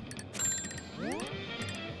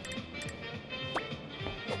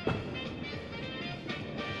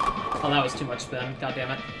 Oh, that was too much spin. God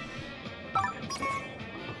damn it.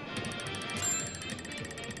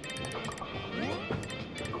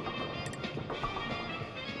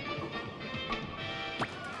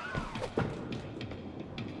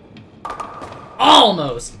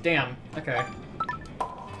 Almost! Damn. Okay.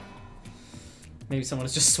 Maybe someone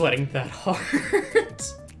is just sweating that hard.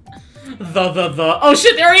 the. Oh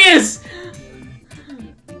shit, there he is!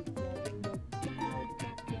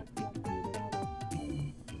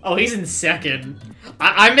 Oh, he's in second.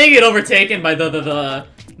 I may get overtaken by the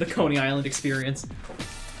Coney Island experience.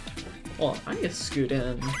 Well, I need to scoot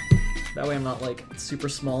in. That way I'm not, like, super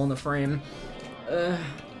small in the frame.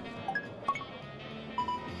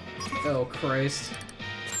 Oh, Christ.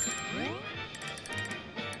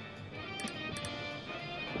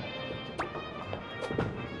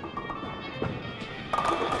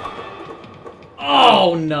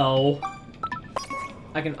 Oh, no!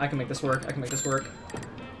 I can make this work. I can make this work.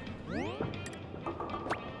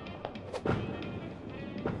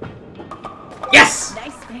 Yes!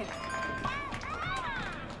 Nice there.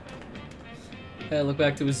 Hey, look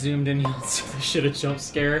back to a zoomed in, you'll see the shit a jump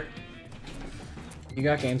scare. You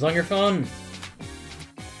got games on your phone?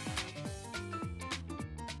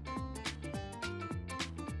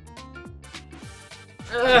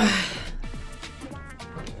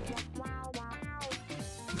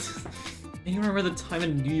 And you remember the time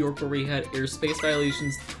in New York where we had airspace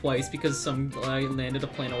violations twice because some guy landed a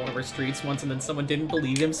plane on one of our streets once and then someone didn't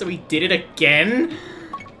believe him, so he did it again?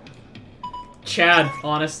 Chad,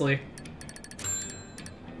 honestly.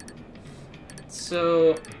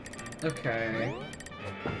 So... okay.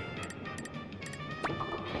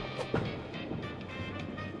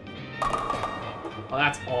 Oh,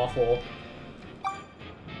 that's awful.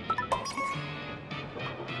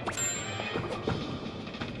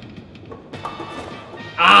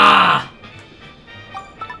 Ah!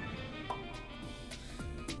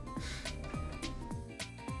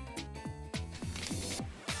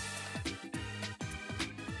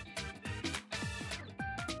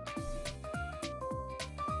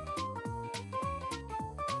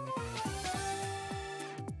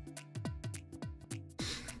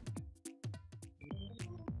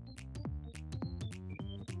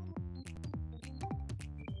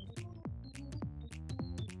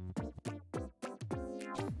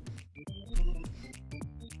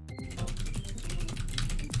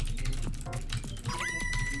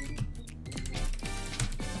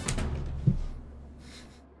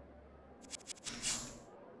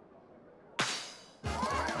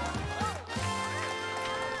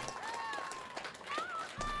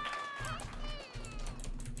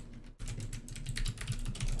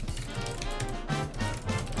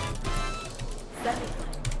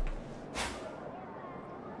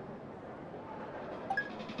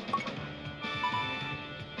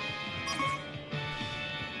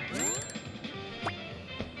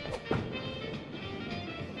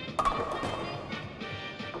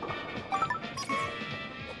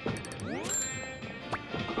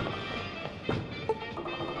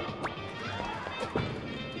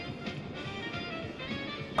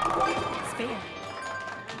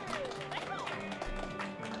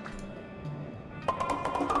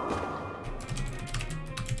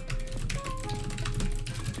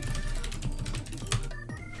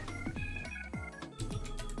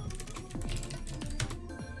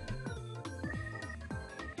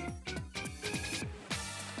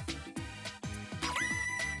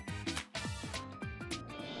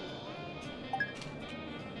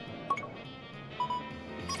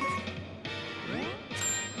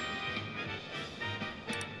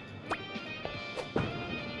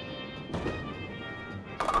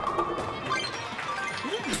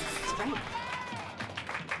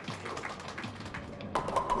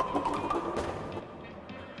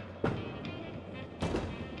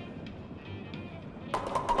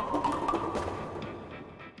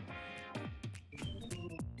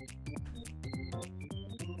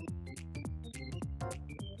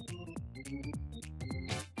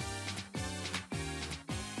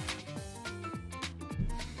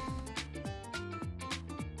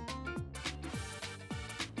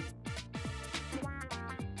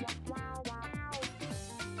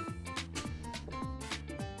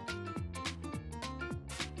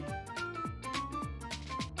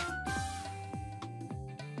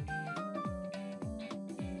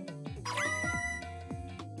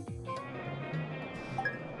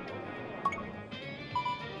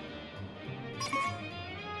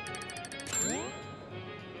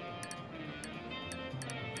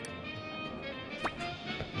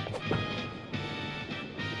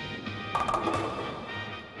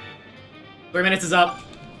 Three minutes is up.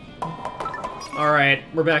 Alright,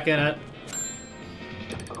 we're back in it.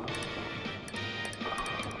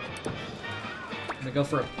 I'm gonna go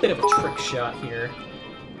for a bit of a trick shot here.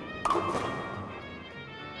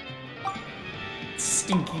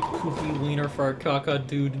 Stinky poopy wiener fart caca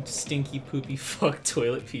dude, stinky poopy fuck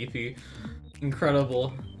toilet pee pee.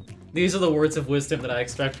 Incredible. These are the words of wisdom that I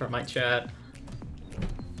expect from my chat.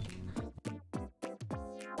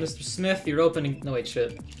 Mr. Smith, your opening- no wait,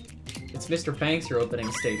 shit. It's Mr. Banks, your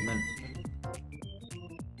opening statement.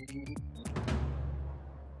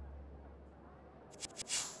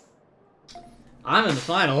 I'm in the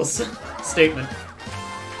finals. Statement.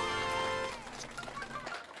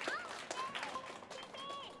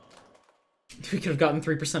 We could have gotten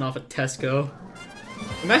 3% off at Tesco.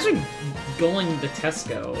 Imagine going to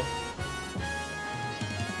Tesco.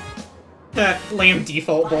 Lame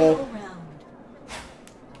default bowl.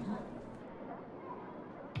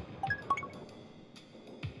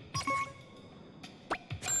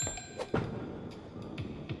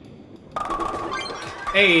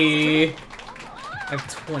 Hey! I have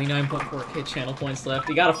 29.4k channel points left.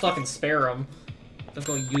 You gotta fucking spare them. Don't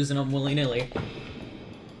go using them willy-nilly.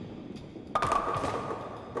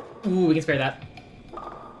 Ooh, we can spare that.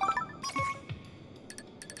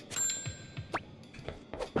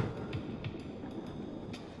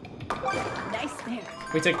 Nice there.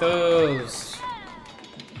 We take those.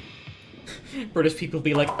 British people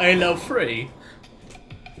be like, I love free.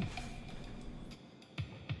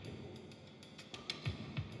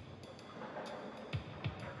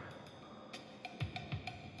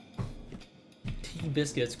 Tea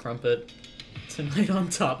biscuits, Crumpet. Tonight on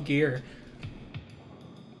Top Gear.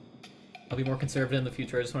 I'll be more conservative in the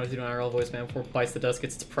future. I just want to do an IRL voice man before Bites the Dust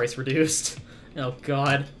gets its price reduced. Oh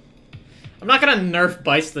god. I'm not gonna nerf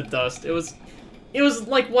Bites the Dust. It was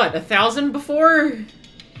like, what, 1,000 before?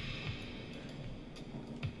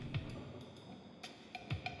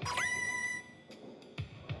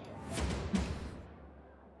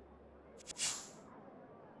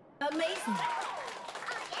 Amazing.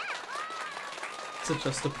 It's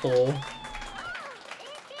just a poll.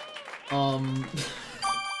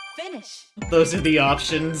 Finish. Those are the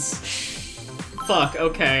options. Fuck,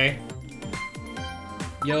 okay.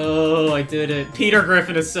 Yo, I did it. Peter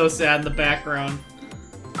Griffin is so sad in the background.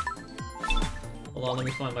 Hold on, let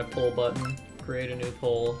me find my poll button. Create a new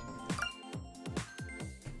poll.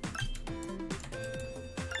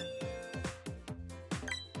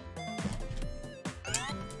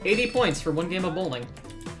 $80 points for one game of bowling.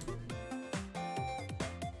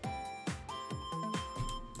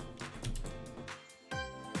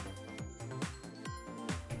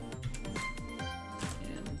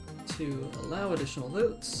 To allow additional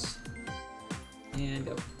votes. And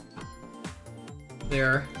go.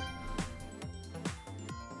 There.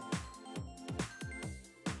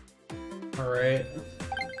 Alright.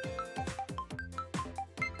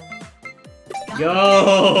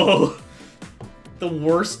 Yo! The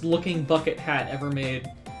worst looking bucket hat ever made.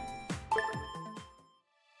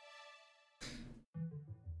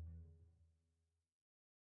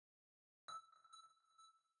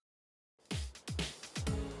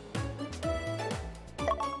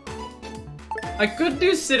 I could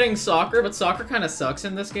do sitting soccer, but soccer kind of sucks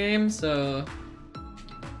in this game, so...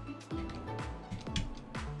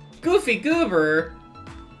 Goofy Goober!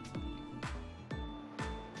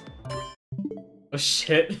 Oh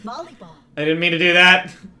shit. Volleyball. I didn't mean to do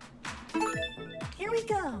that. Here we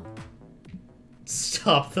go.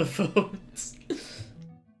 Stop the votes.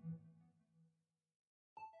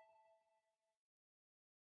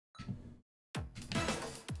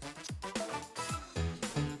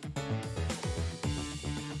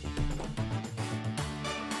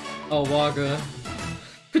 Oh, Waga.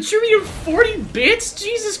 Contributed 40 bits?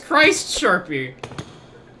 Jesus Christ, Sharpie.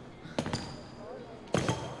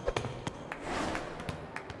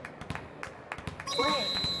 Play.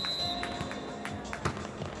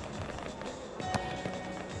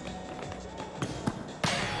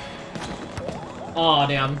 Aw,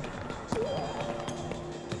 damn.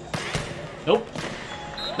 Nope.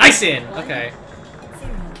 Nice in! Okay.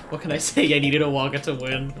 0. What can I say? I needed a Waga to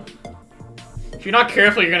win. If you're not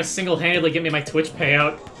careful, you're gonna single-handedly get me my Twitch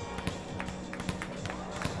payout.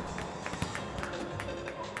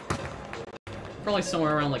 Probably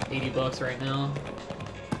somewhere around like 80 bucks right now.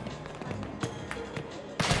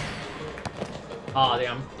 Aw,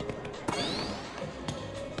 damn.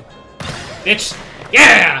 Bitch!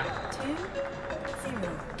 Yeah!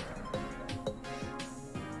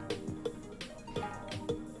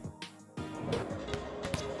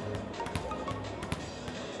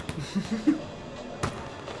 2-0.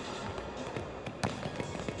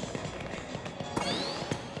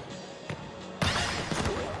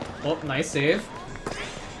 Oh, nice save.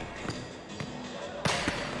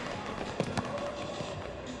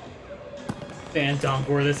 Ban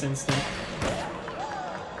Donkor this instant.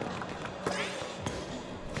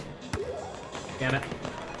 Damn it.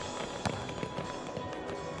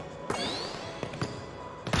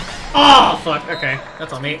 Oh, fuck. Okay.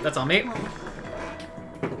 That's on me. That's on me.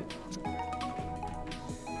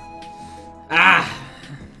 Ah!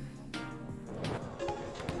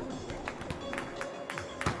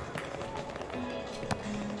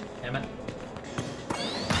 Damn it.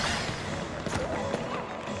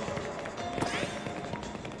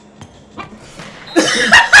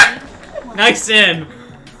 Nice in!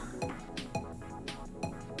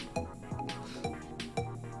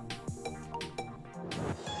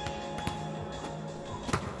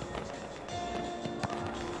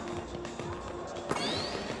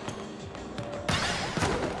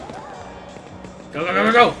 Go, go, go,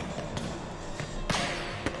 go, go!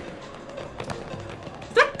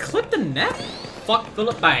 Did that clip the net? Fuck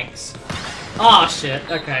Philip Banks. Aw, shit.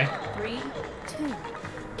 Okay. 3-2.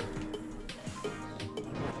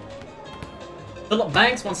 Philip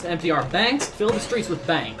Banks wants to empty our banks, fill the streets with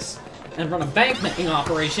banks, and run a bank-making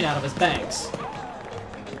operation out of his banks.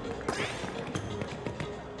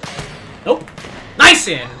 Nope. Nice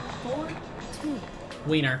in! 4-2.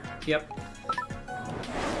 Wiener. Yep.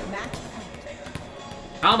 Match point.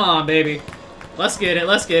 Come on, baby. Let's get it,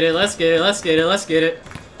 let's get it, let's get it, let's get it, let's get it.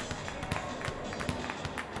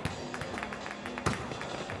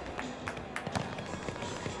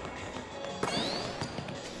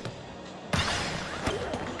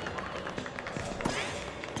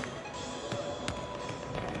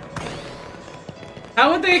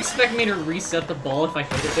 How would they expect me to reset the ball if I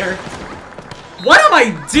hit it there? What am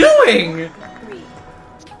I doing?! 3.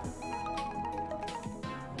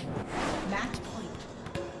 Match point.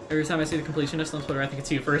 Every time I see the completionist on Twitter, I think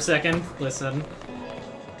it's you for a second. Listen.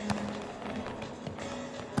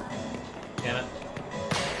 Damn it.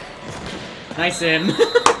 Nice in.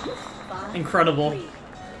 5, Incredible. 3.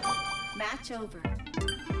 Match over.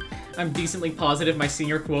 I'm decently positive my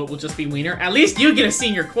senior quote will just be wiener. At least you get a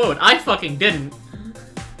senior quote. I fucking didn't.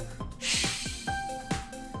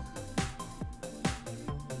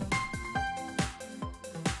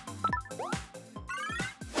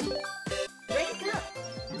 Break up.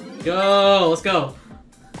 Go! Let's go!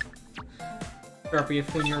 Sharpie,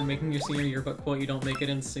 if when you're making your senior yearbook quote you don't make it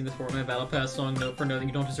and sing the Fortnite Battle Pass song, note for note,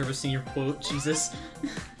 you don't deserve a senior quote. Jesus.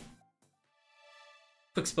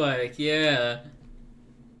 Quick Spike, yeah.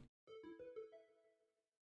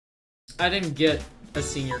 I didn't get a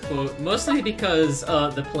senior quote, mostly because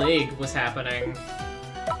the plague was happening.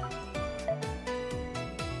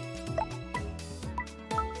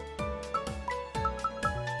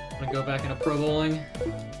 I'm gonna go back into pro bowling.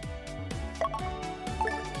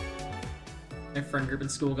 My friend group in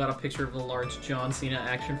school got a picture of a large John Cena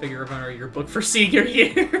action figure of our yearbook for senior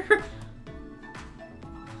year.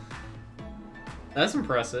 That's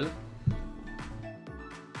impressive.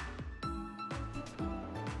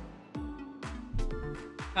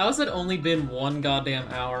 How has it only been 1 goddamn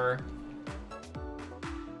hour?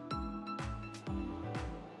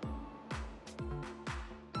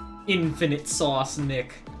 Infinite sauce,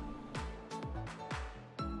 Nick.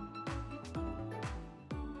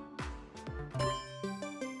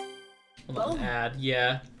 Hold on, ad.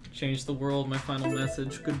 Yeah. Change the world, my final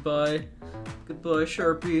message. Goodbye. Goodbye,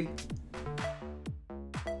 Sharpie.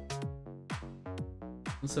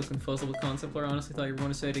 I'm so confuzzled with concept lore. I honestly thought you were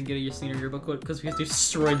going to say I didn't get your senior yearbook quote because we have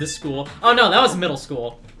destroyed the school. Oh no, that was middle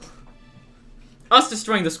school. Us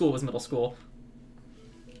destroying the school was middle school.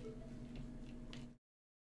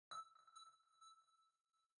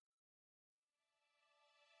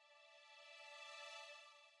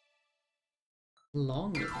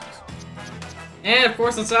 Long. And of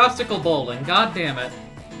course it's obstacle bowling. God damn it.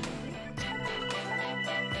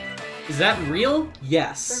 Is that real?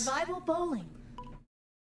 Yes. Survival bowling.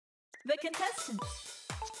 The contestants.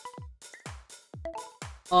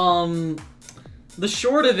 The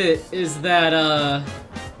short of it is that,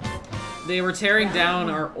 they were tearing down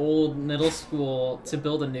our old middle school to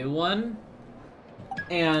build a new one.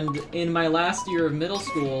 And in my last year of middle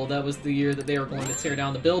school, that was the year that they were going to tear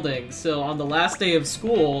down the building. So on the last day of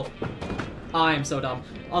school, I'm so dumb.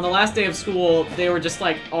 On the last day of school, they were just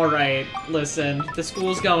like, alright, listen, the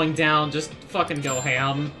school's going down, just fucking go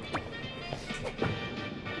ham.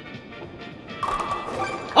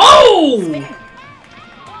 Oh!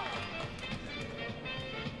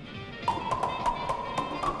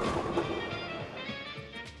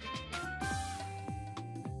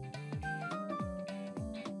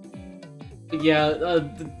 Yeah,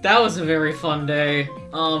 that was a very fun day.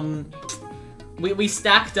 We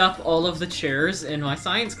stacked up all of the chairs in my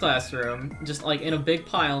science classroom, just like in a big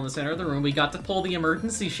pile in the center of the room. We got to pull the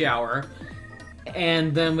emergency shower,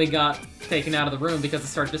 and then we got taken out of the room because it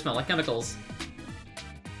started to smell like chemicals.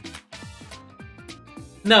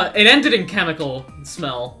 No, it ended in chemical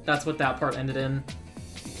smell. That's what that part ended in.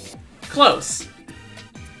 Close.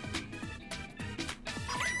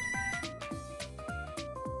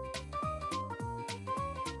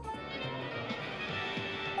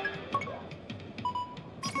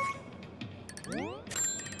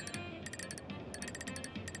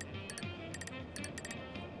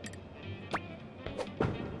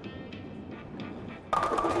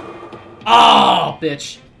 Oh,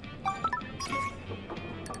 bitch.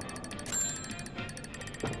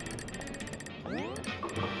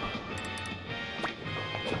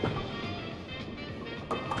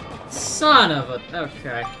 Son of a...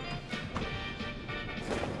 Okay.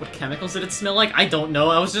 What chemicals did it smell like? I don't know.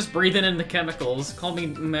 I was just breathing in the chemicals. Call me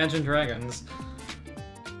Imagine Dragons.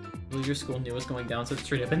 I believe your school knew it was going down, so it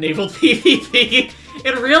straight up enabled PvP.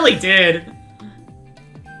 It really did.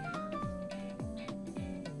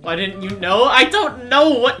 Why didn't you know? I don't know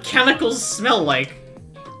what chemicals smell like.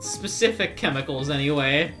 Specific chemicals,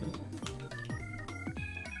 anyway.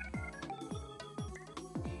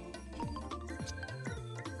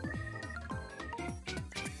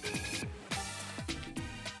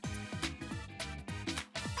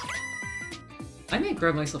 I may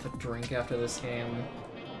grab myself a drink after this game.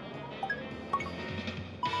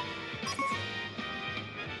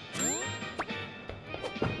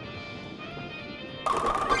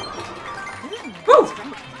 Woo!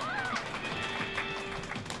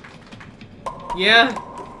 Yeah,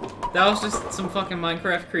 that was just some fucking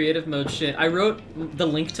Minecraft creative mode shit. I wrote the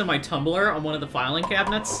link to my Tumblr on one of the filing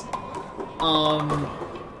cabinets.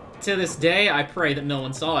 To this day, I pray that no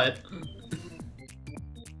one saw it.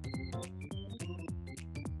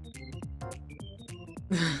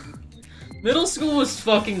 Middle school was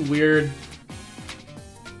fucking weird.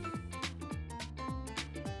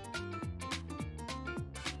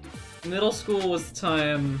 Middle school was the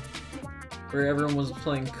time where everyone was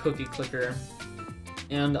playing Cookie Clicker.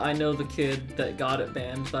 And I know the kid that got it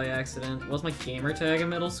banned by accident. What was my gamer tag in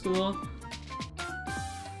middle school?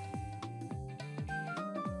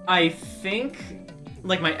 I think,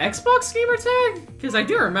 like, my Xbox gamer tag? Because I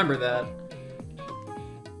do remember that.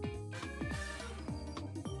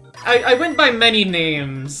 I went by many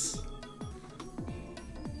names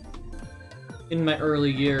in my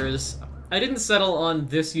early years. I didn't settle on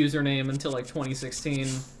this username until, like, 2016.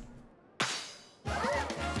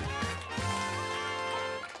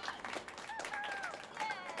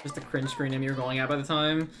 Just the cringe screen name you were going at by the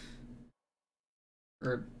time.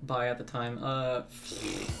 Or by at the time.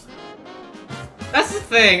 That's the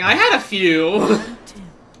thing, I had a few.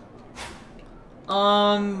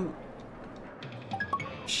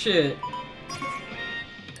 Shit.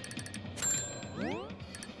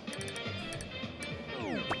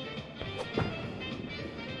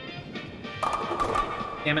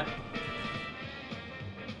 Damn it.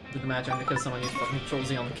 Did the match end because someone used fucking Control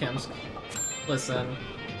Z on the chems. Listen.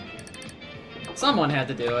 Someone had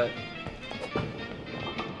to do it.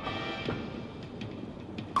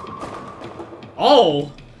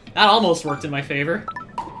 Oh! That almost worked in my favor.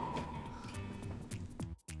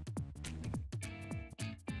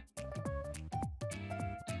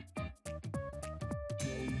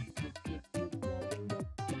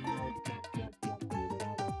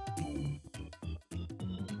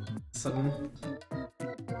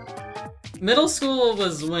 Middle school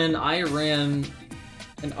was when I ran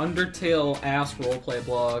an Undertale-ass roleplay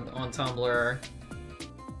blog on Tumblr,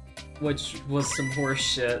 which was some horse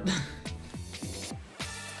shit.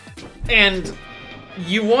 And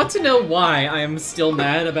you want to know why I am still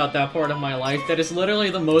mad about that part of my life? That is literally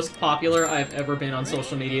the most popular I've ever been on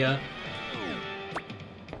social media.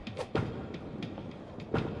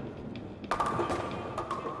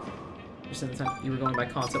 You were going by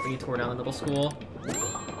concept when you tore down the middle school?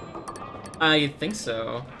 I think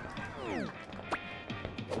so.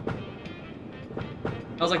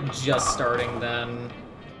 I was like just starting then.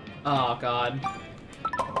 Oh god.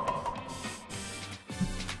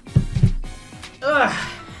 Ugh.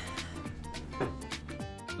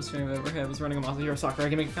 Most thing I've ever had was running a Monster Hero Soccer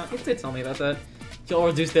gaming account. You did tell me about that. You'll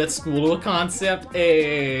reduce that school to a concept.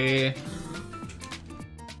 A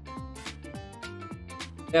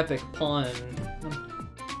epic pun.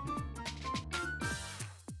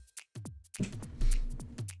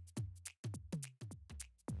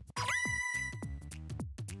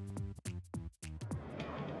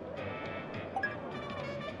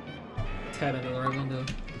 Tab into the right window.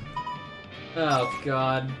 Oh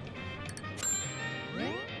god.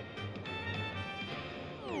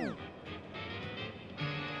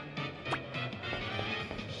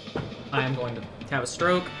 I am going to have a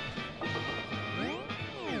stroke.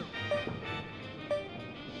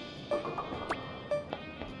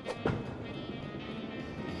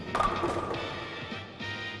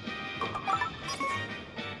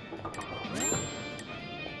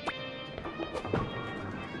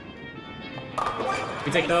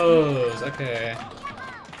 We take those, okay.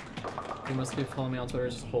 You must be following me on Twitter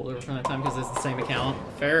just hold over from that time because it's the same account.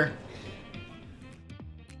 Fair.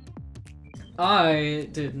 I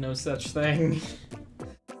did no such thing.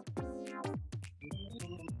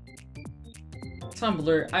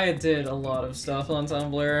 Tumblr, I did a lot of stuff on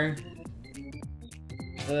Tumblr.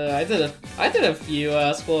 I did a few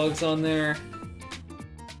ass blogs on there.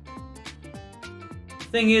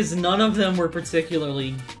 Thing is, none of them were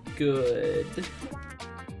particularly good.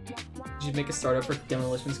 You should make a startup for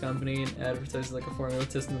demolitions company and advertise like a formula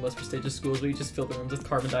test in the most prestigious schools where you just fill the rooms with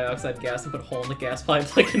carbon dioxide gas and put a hole in the gas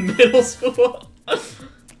pipe like in middle school.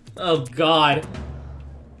 Oh god. I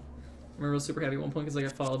remember I was super happy at one point because I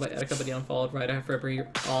got followed by Etika, but unfollowed right after every year.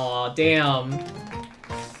 Aw, damn.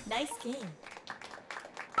 Nice game.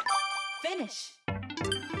 Finish.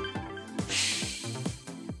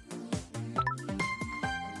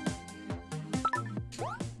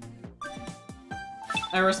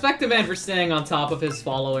 I respect the man for staying on top of his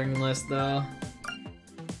following list, though.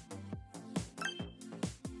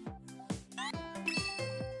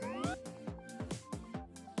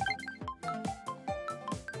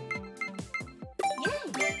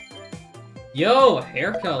 Yo,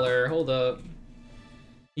 hair color. Hold up.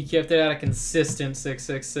 He kept it at a consistent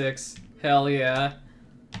 666. Hell yeah.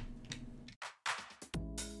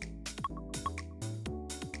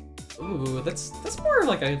 Ooh, that's more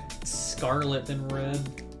like a scarlet than red.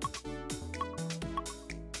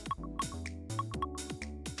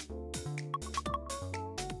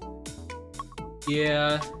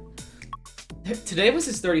 Yeah. Today was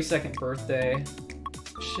his 32nd birthday.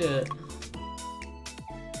 Shit.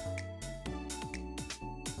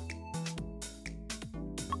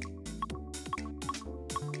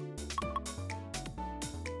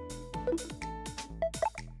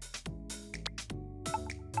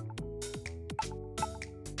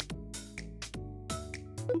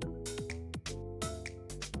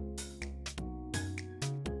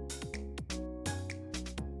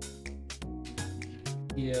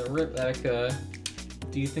 Yeah, rip Etika.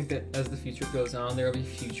 Do you think that as the future goes on, there will be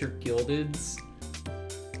future Gildeds?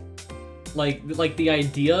 Like the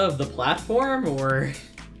idea of the platform, or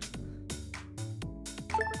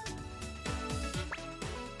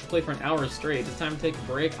play for an hour straight? It's time to take a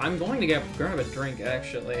break. I'm going to grab a drink,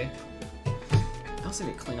 actually. I also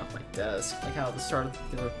need to clean up my desk, like how at the start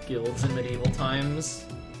of the guilds in medieval times.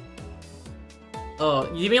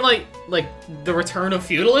 Oh, you mean like the return of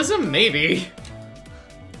feudalism? Maybe.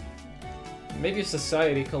 Maybe if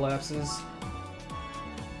society collapses.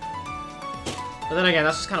 But then again,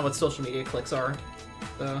 that's just kind of what social media clicks are.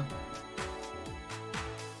 So.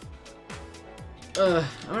 I'm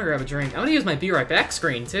gonna grab a drink. I'm gonna use my Be Right Back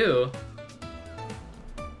screen, too.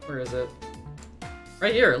 Where is it?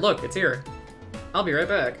 Right here, look, it's here. I'll be right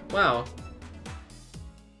back. Wow.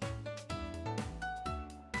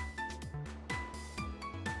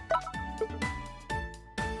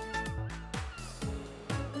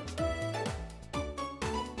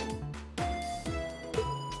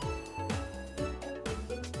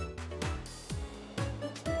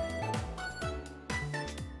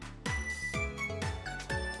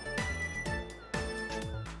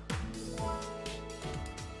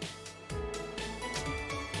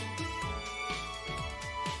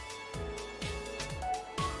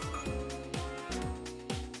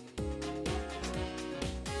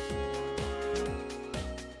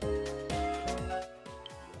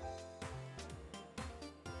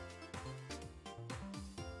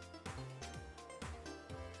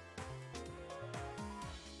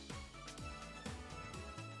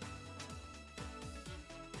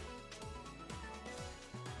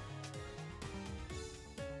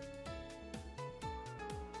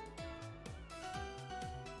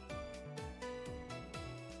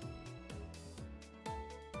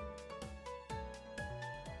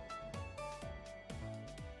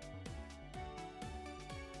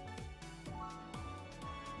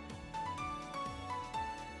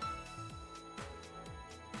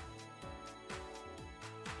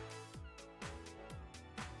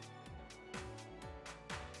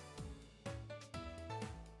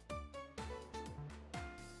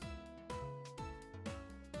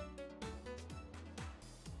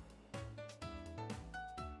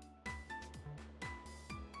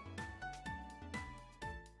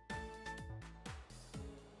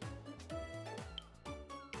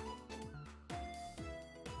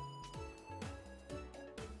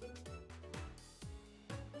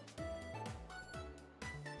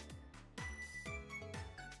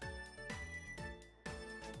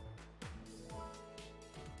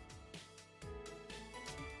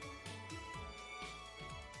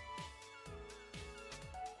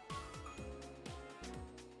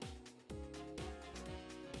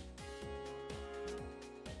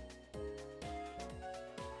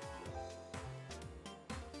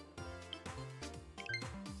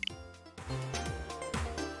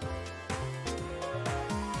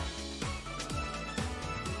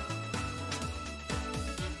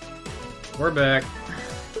 We're back.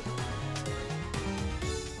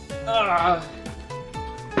 Ah,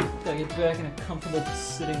 gotta get back in a comfortable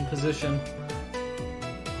sitting position.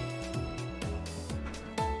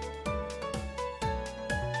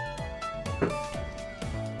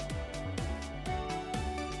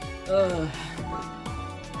 Alright,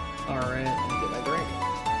 let me get my drink.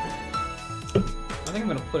 I think I'm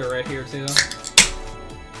gonna put it right here too.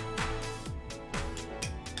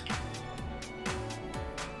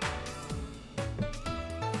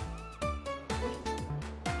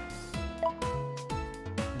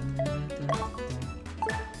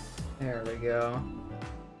 There we go.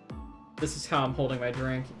 This is how I'm holding my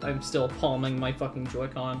drink. I'm still palming my fucking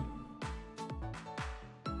Joy-Con.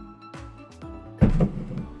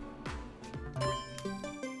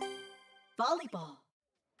 Volleyball.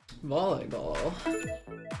 Volleyball.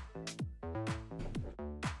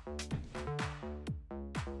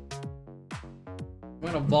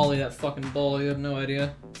 gonna volley that fucking ball, you have no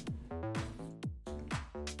idea.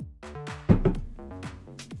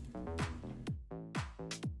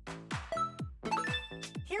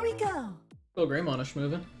 Here we go. Oh, Greymonish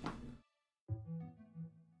moving.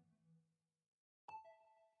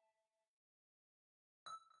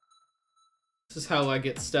 This is how I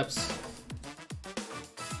get steps.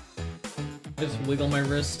 I just wiggle my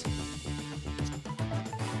wrist.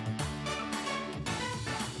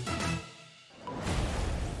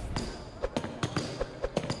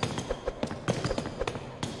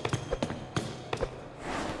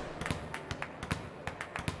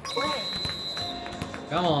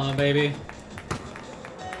 Come on, baby.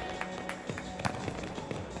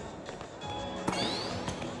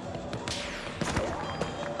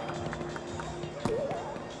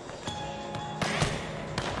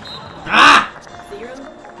 Ah! 0-1.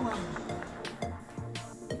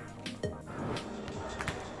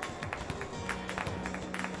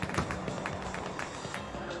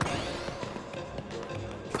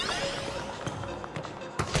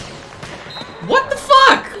 What the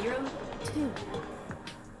fuck? 0-2.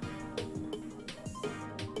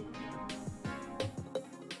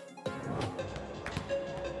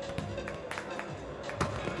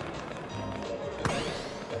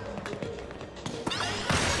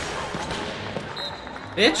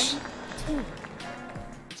 Bitch? 2.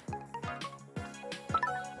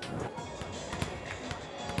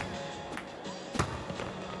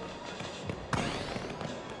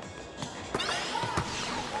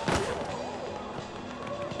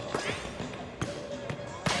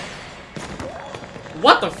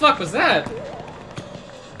 What the fuck was that?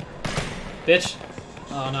 Bitch.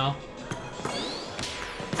 Oh no.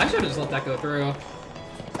 I should've just let that go through.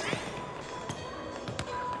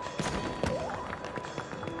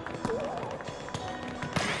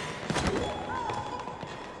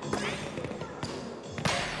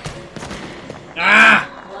 Ah!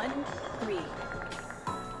 1-3.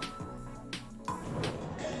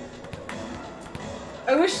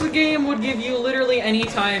 I wish the game would give you literally any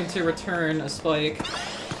time to return a spike.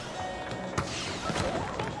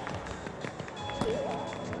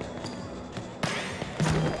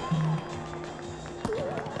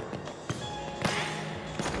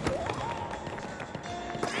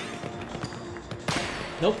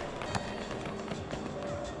 Nope.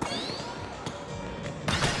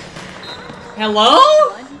 Hello?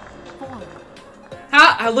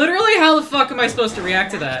 1-4. Literally, how the fuck am I supposed to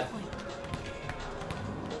react to that?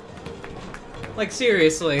 Like,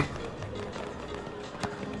 seriously.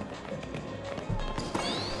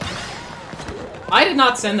 I did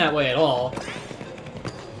not send that way at all.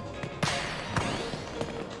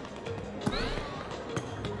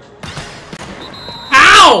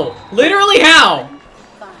 How? Literally how?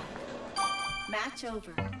 5. Match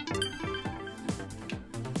over.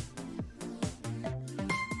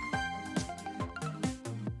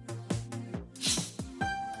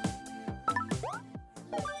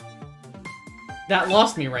 That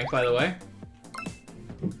lost me rank, by the way.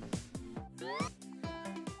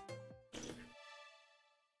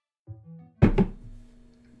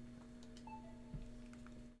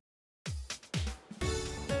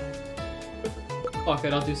 Fuck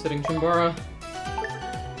it, I'll do sitting Chimbara.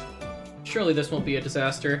 Surely this won't be a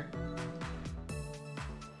disaster.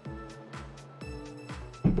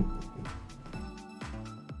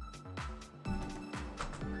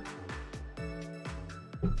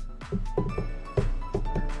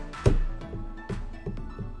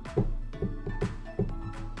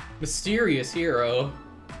 Mysterious hero.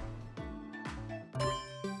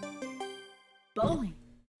 Bowling.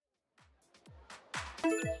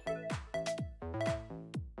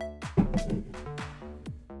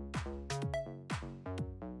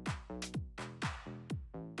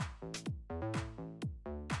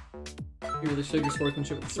 You really showed your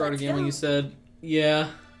sportsmanship at the start of gambling, you said. Yeah.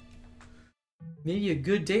 Maybe a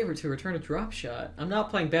good day to return a drop shot. I'm not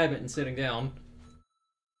playing badminton sitting down.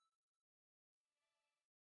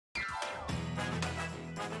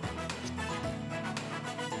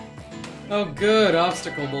 Oh good,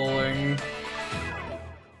 obstacle bowling.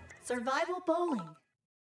 Survival bowling.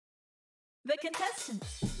 The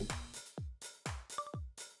contestants.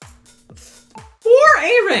 4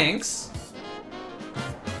 A ranks?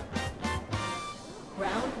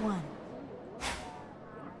 Round 1.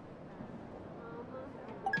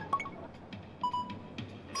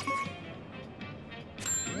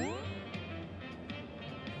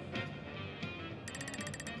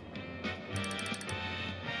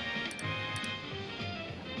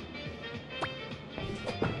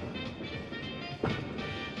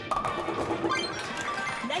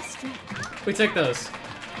 Nice strike. We take those.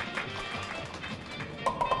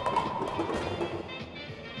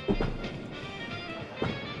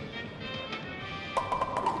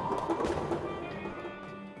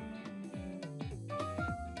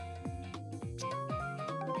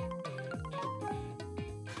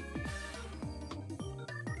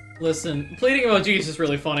 Listen, pleading emoji is just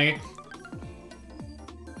really funny.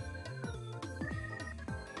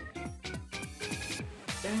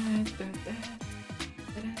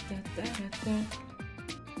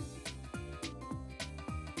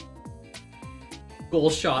 Goal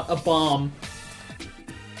shot, a bomb.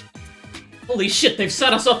 Holy shit, they've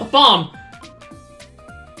set us up a bomb!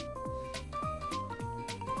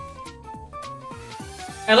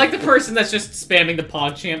 I like the person that's just spamming the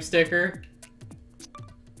PogChamp sticker.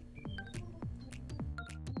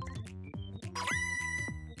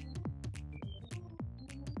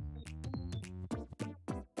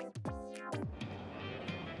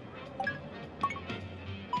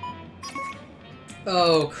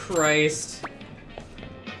 Oh, Christ.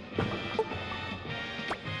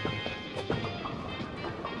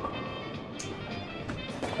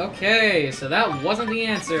 Okay, so that wasn't the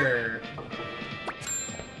answer.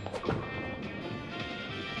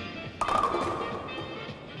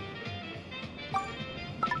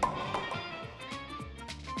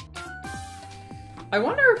 I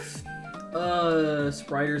wonder if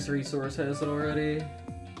Spriter's Resource has it already.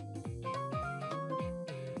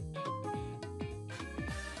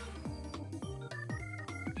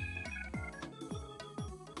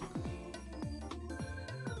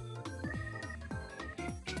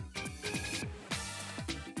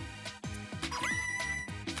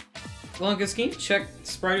 Longus, can you check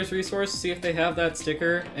Spriter's Resource, see if they have that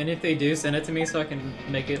sticker? And if they do, send it to me so I can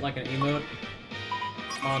make it like an emote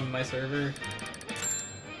on my server.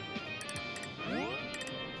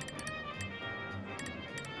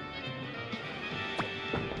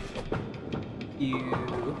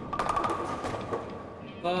 You...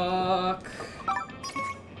 Fuck...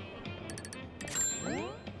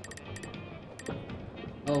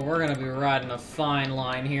 Oh, we're gonna be riding a fine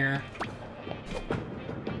line here.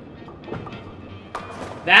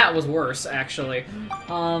 That was worse, actually.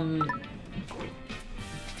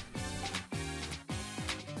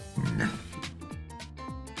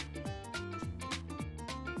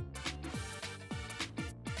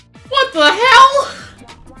 What the hell?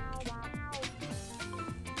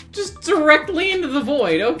 Just directly into the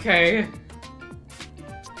void, okay.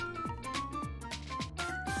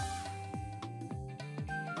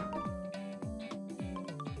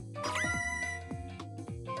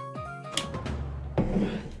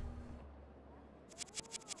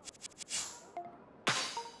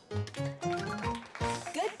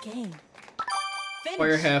 Why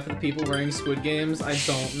are half of the people wearing Squid Games? I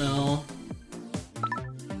don't know.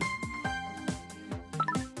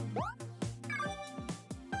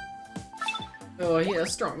 Oh, he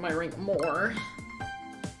has strung my rank more.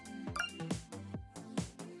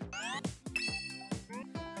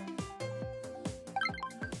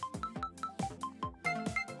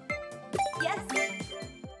 Yes.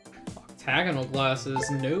 Octagonal glasses.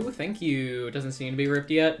 No, thank you. Doesn't seem to be ripped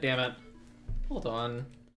yet. Damn it. Hold on.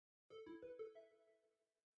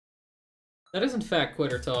 That is in fact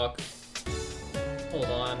quitter talk. Hold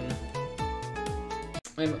on.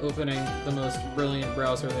 I'm opening the most brilliant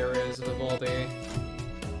browser there is, Vivaldi.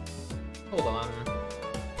 Hold on.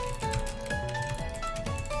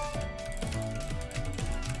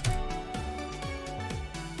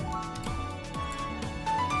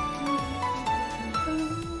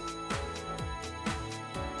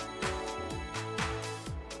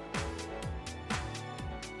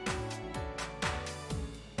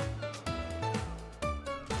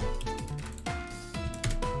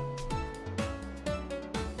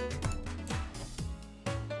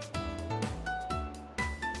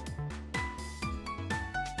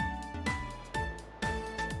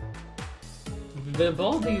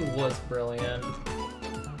 Vivaldi was brilliant.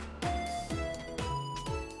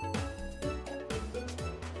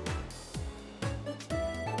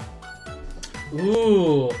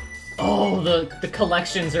 Ooh! Oh, the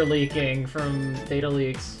collections are leaking from data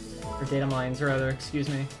leaks. Or data mines, rather, excuse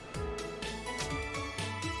me.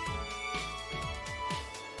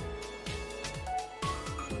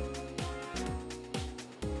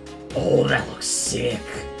 Oh, that looks sick!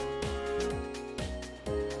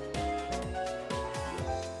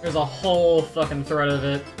 There's a whole fucking thread of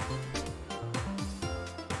it.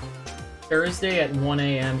 Thursday at 1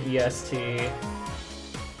 AM EST.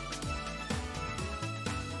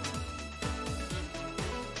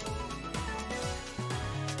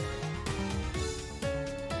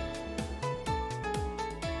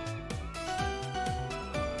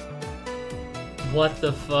 What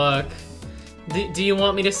the fuck? Do you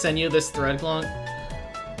want me to send you this thread, Glonk?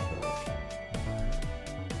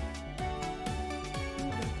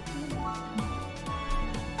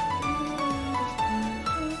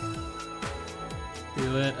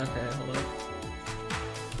 Do it? Okay, hold up.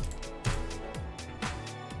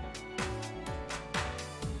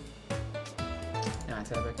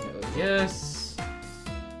 tab I can go. Yes.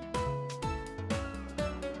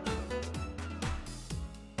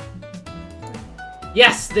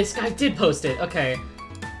 Yes, this guy did post it. Okay.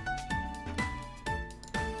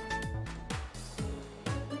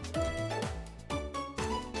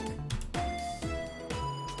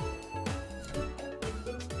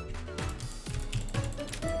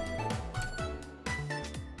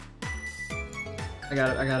 I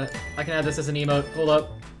got it. I can add this as an emote. Hold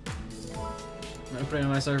up. I'm gonna put it on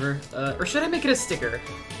my server. Or should I make it a sticker?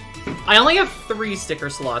 I only have 3 sticker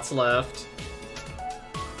slots left.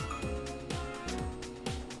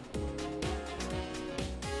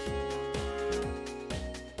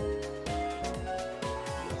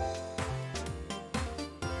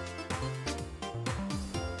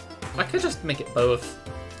 I could just make it both.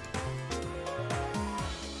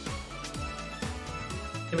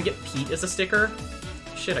 Can we get Pete as a sticker?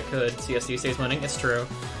 Shit, I could. CSU stays winning. It's true.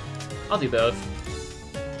 I'll do both.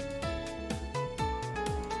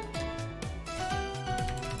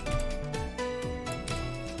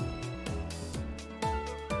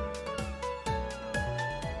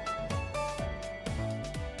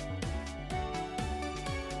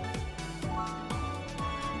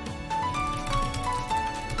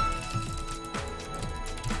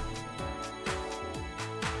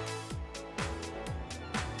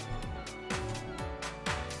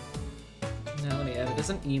 Now let me add it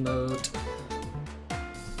as an emote.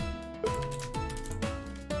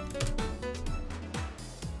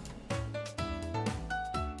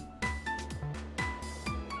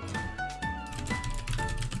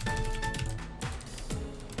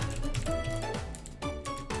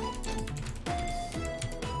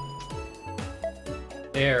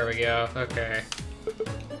 There we go. Okay.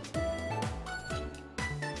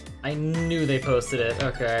 I knew they posted it.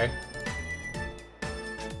 Okay.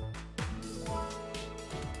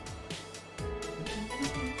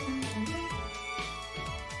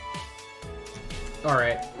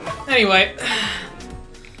 Alright. Anyway.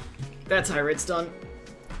 That's how it's done.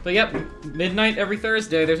 But yep, midnight every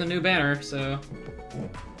Thursday, there's a new banner, so...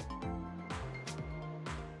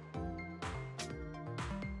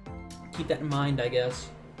 keep that in mind, I guess.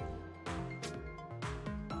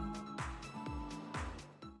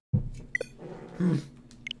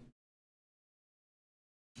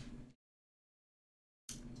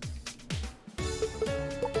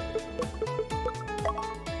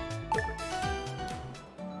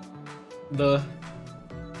 The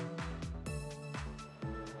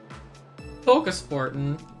Focus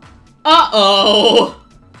Sportin'. Uh-oh!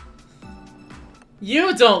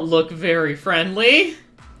 You don't look very friendly.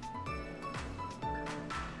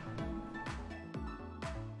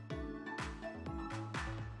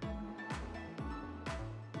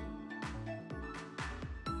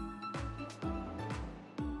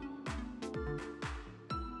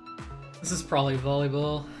 This is probably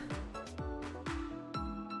volleyball.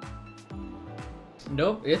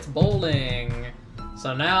 Nope, it's bowling.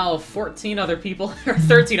 So now 14 other people, or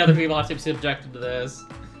 13 other people have to be subjected to this.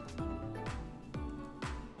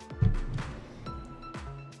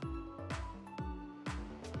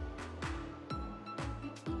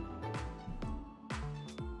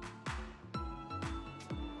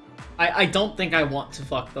 I don't think I want to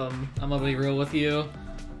fuck them. I'm gonna be real with you.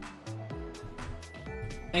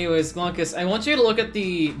 Anyways, Glunkus, I want you to look at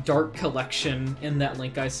the Dark Collection in that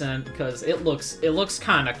link I sent, because it looks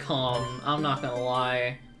kind of calm. I'm not gonna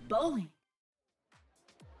lie. Bowling.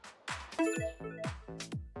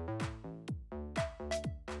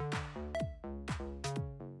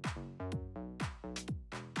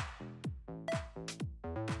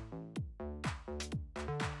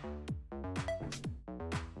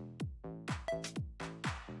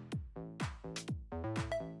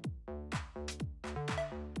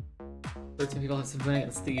 People have to win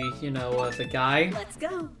against the, you know, the guy. Let's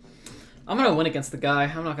go. I'm gonna win against the guy,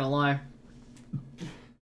 I'm not gonna lie.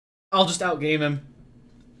 I'll just outgame him.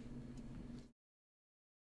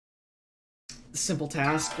 Simple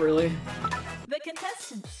task, really. The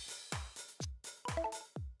contestants.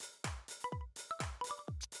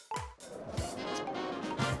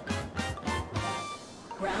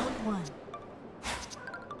 Round 1.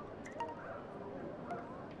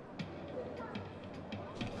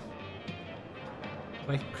 Am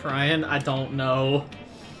I crying? I don't know.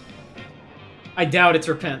 I doubt it's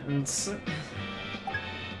repentance.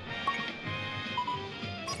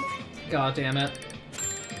 God damn it.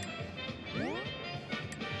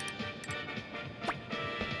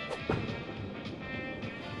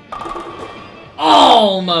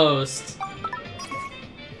 Almost!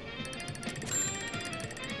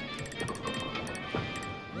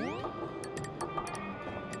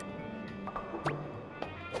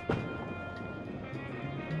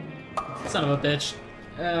 Son of a bitch.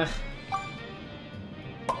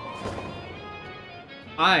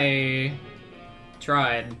 I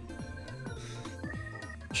tried.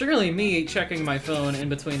 Surely me checking my phone in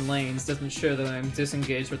between lanes doesn't show that I'm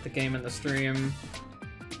disengaged with the game in the stream.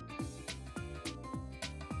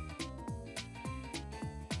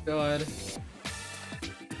 God.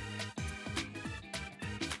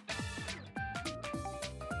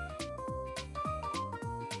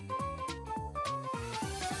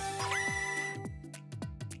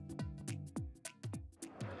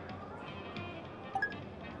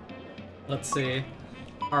 Let's see.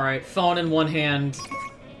 Alright, phone in one hand,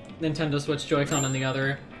 Nintendo Switch Joy-Con in the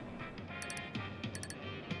other.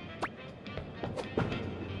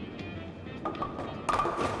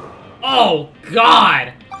 Oh,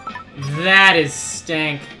 God! That is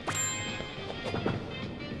stank.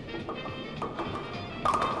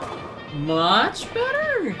 Much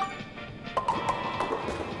better?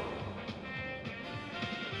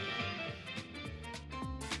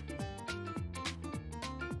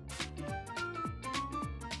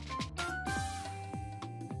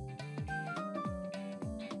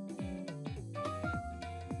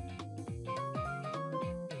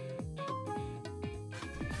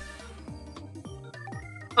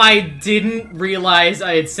 I didn't realize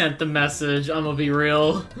I had sent the message, I'm gonna be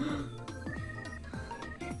real.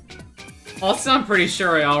 Also, I'm pretty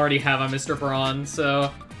sure I already have a Mr. Braun,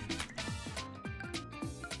 so...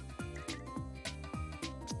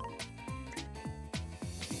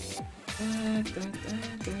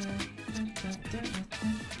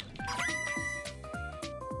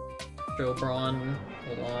 Joe Braun,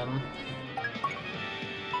 hold on.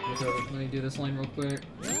 Let me do this line real quick.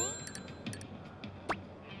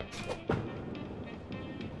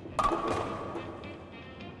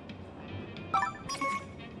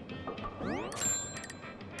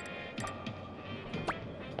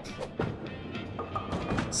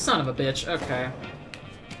 Son of a bitch, okay.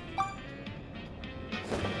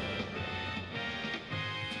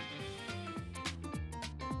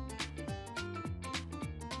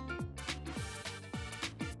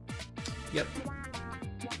 Yep.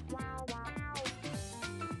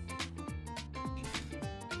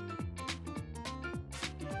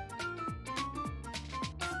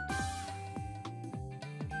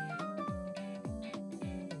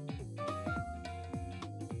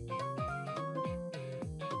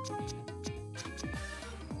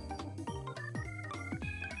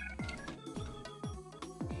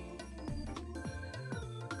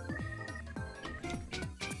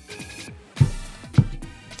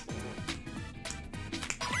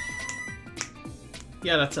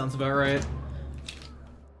 Yeah, that sounds about right.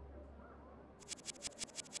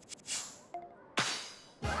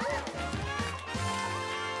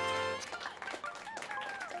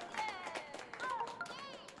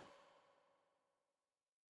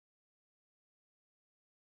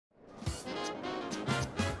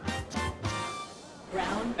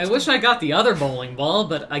 I wish I got the other bowling ball,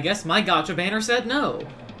 but I guess my gotcha banner said no.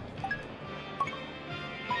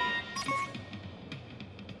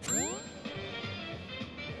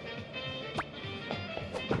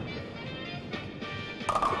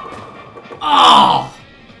 Oh!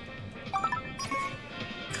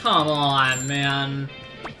 Come on, man.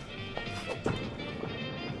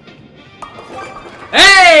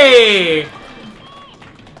 Hey!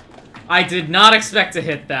 I did not expect to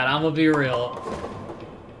hit that, I'm gonna be real.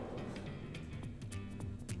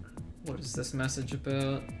 What is this message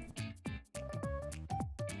about?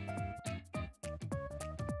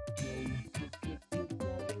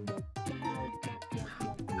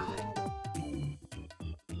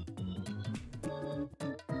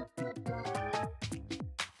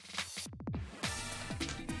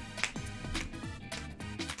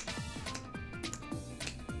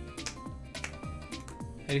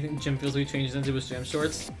 How do you think Jim feels when he changes into his gym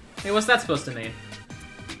shorts? Hey, what's that supposed to mean?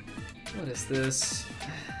 What is this?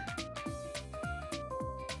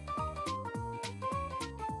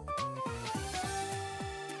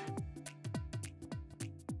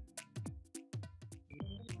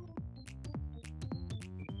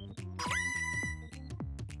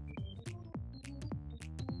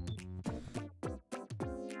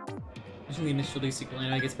 Usually initial D sequel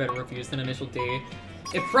gets better reviews than initial D.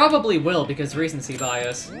 It probably will, because recency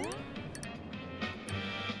bias.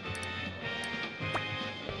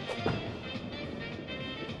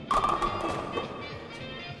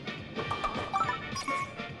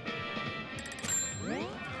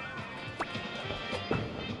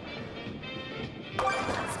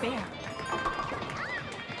 Spare.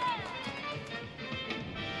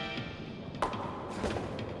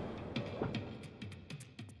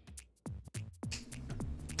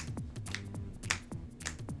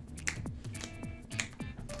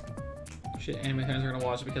 Shit, anime fans are gonna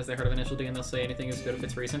watch it because they heard of Initial D and they'll say anything is good if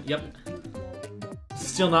it's recent. Yep.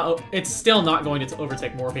 Still not. It's still not going to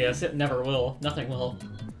overtake Morpheus. It never will. Nothing will.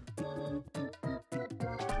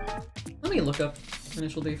 Let me look up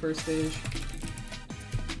Initial D first stage.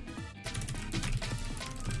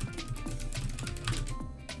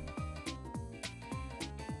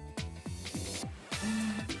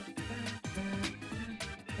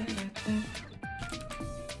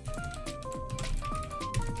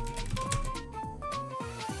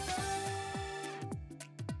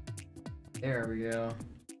 There we go.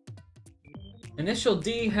 Initial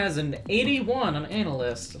D has an 81 on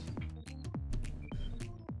Analyst.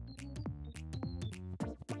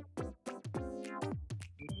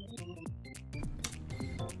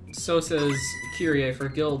 So says Kyrie for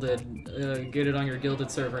Gilded. Get it on your Gilded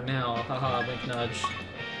server now. Haha, wink nudge.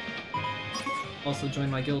 Also join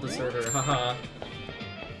my Gilded server. Haha.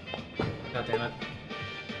 God damn it.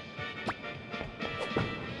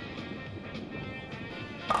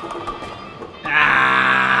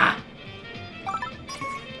 Ah!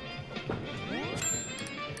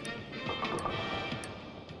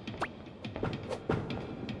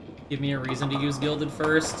 Give me a reason to use Gilded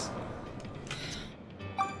first.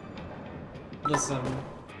 Listen.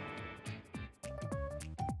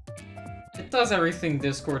 It does everything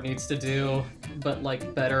Discord needs to do, but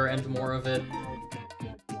like better and more of it.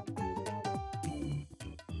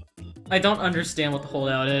 I don't understand what the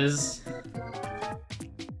holdout is.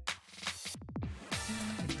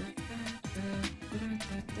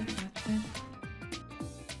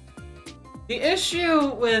 The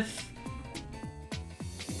issue with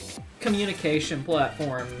communication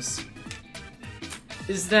platforms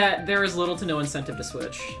is that there is little to no incentive to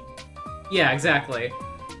switch. Yeah, exactly.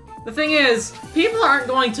 The thing is, people aren't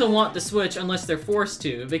going to want to switch unless they're forced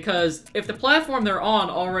to, because if the platform they're on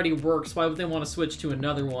already works, why would they want to switch to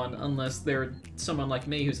another one unless they're someone like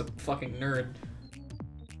me who's a fucking nerd?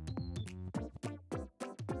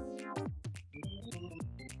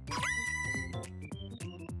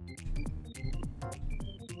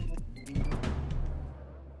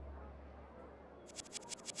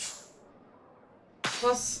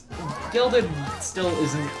 Plus, Gilded still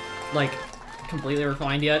isn't, like, completely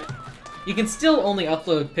refined yet. You can still only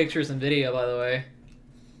upload pictures and video, by the way.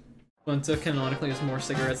 Bunta canonically has more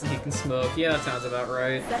cigarettes than he can smoke. Yeah, that sounds about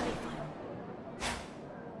right.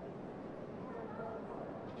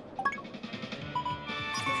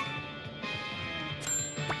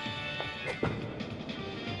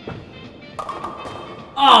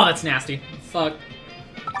 Oh, that's nasty. Fuck.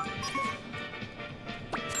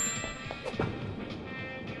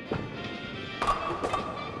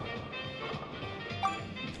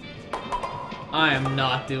 I am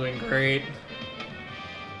not doing great.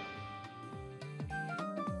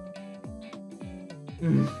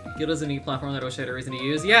 Gilded's a neat platform that I wish I had a reason to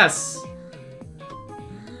use. Yes!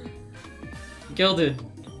 Gilded.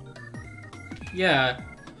 Yeah.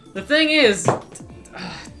 The thing is...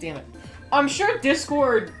 damn it. I'm sure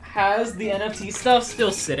Discord has the NFT stuff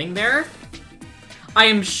still sitting there. I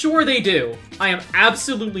am sure they do. I am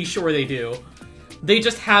absolutely sure they do. They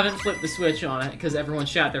just haven't flipped the switch on it because everyone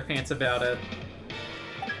shat their pants about it.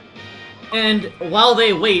 And while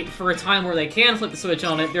they wait for a time where they can flip the switch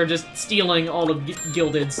on it, they're just stealing all of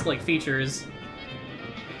Gilded's, like, features.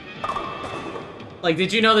 Like,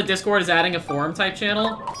 did you know that Discord is adding a forum-type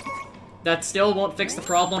channel? That still won't fix the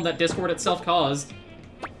problem that Discord itself caused.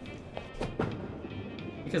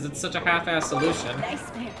 Because it's such a half-ass solution.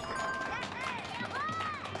 Nice pair.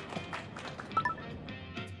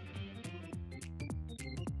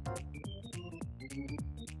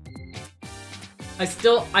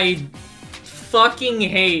 I fucking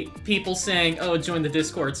hate people saying, oh, join the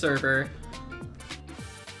Discord server.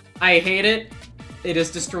 I hate it. It has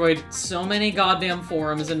destroyed so many goddamn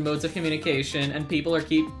forums and modes of communication, and people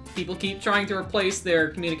keep trying to replace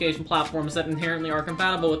their communication platforms that inherently are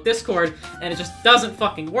compatible with Discord, and it just doesn't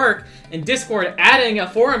fucking work. And Discord adding a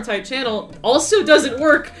forum-type channel also doesn't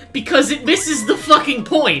work because it misses the fucking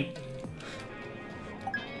point.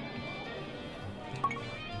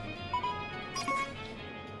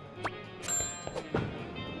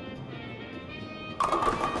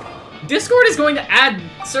 Discord is going to add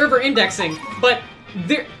server indexing, but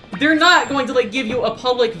they're not going to, like, give you a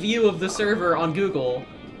public view of the server on Google.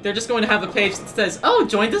 They're just going to have a page that says, oh,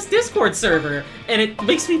 join this Discord server, and it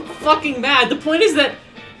makes me fucking mad. The point is that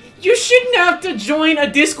you shouldn't have to join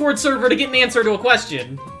a Discord server to get an answer to a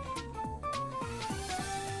question.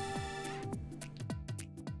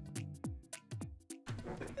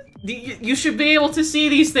 You should be able to see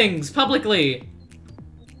these things publicly.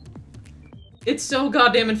 It's so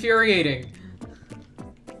goddamn infuriating.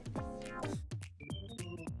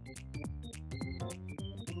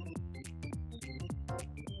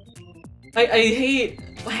 I hate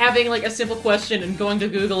having, like, a simple question and going to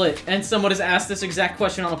Google it, and someone has asked this exact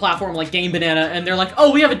question on a platform like Game Banana, and they're like,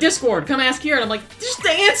 oh, we have a Discord, come ask here, and I'm like, just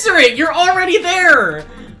answer it! You're already there!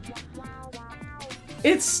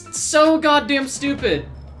 It's so goddamn stupid.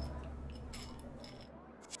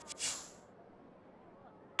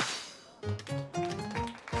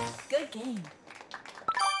 Good game.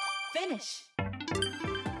 Finish.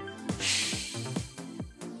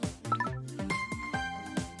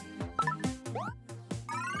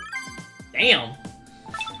 Damn.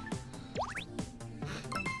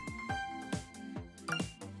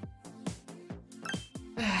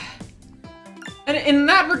 And in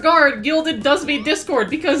that regard, Gilded does beat Discord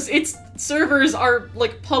because its servers are,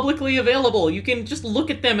 like, publicly available. You can just look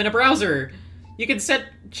at them in a browser. You can set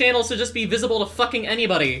channels to just be visible to fucking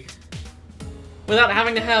anybody. Without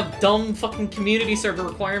having to have dumb fucking community server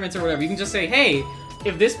requirements or whatever. You can just say, hey,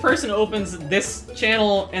 if this person opens this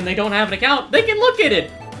channel and they don't have an account, they can look at it!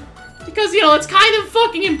 Because, you know, it's kind of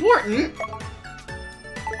fucking important.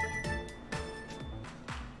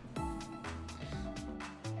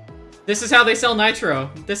 This is how they sell Nitro.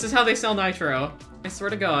 This is how they sell Nitro. I swear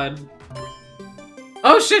to God.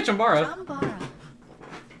 Oh shit, Chambara.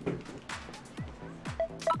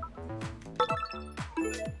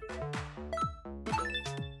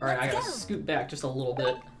 Alright, I gotta scoot back just a little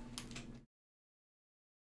bit.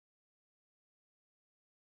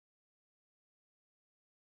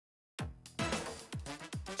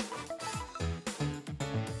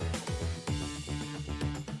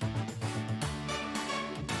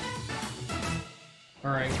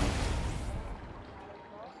 Alright.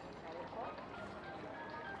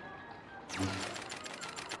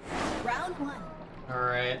 Round one.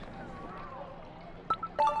 Alright.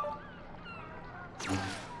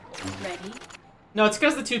 Ready? No, it's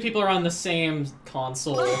because the two people are on the same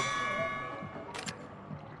console.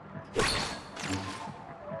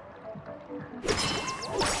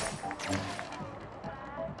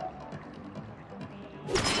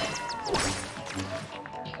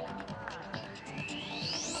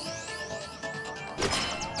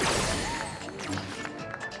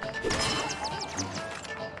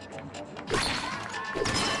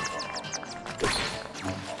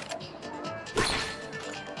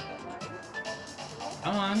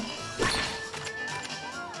 Come on.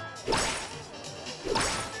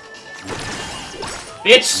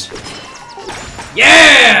 Bitch!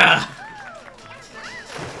 Yeah!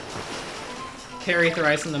 Parry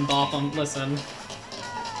thrice and then bop him. Listen.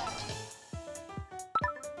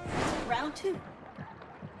 Round two.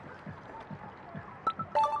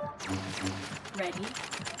 Ready?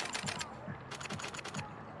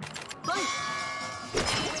 Fight!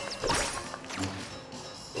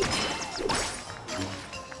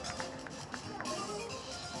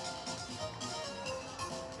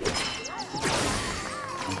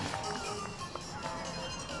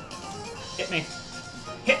 Hit me.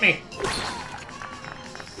 Hit me!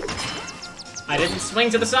 I didn't swing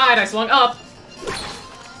to the side, I swung up!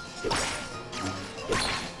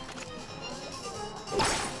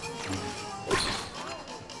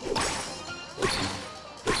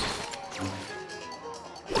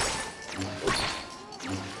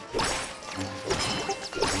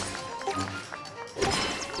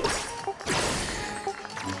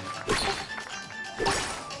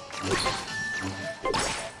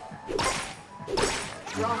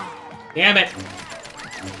 Damn it!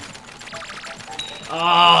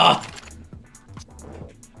 Ah!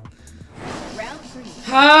 Round three.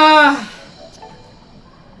 Ah!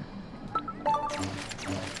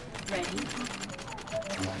 Ready?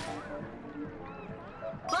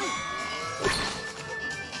 Fight!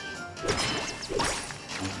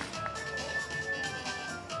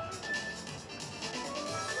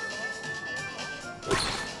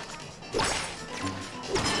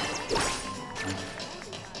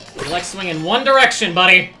 You like swinging one direction,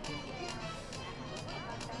 buddy!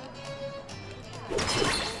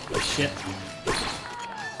 Shit.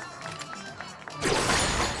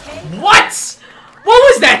 What?! What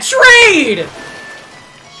was that trade?!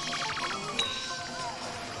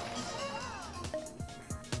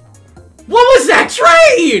 What was that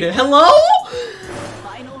trade?! Hello?!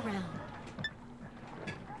 Final round.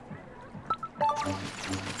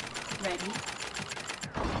 Ready?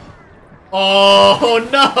 Oh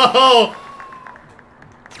no!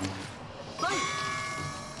 Fight!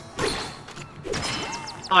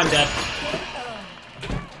 I'm dead.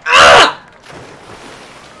 Ah!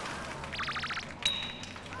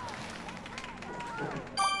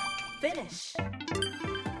 Finish.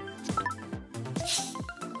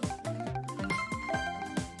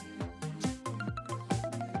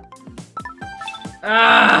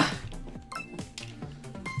 Ah!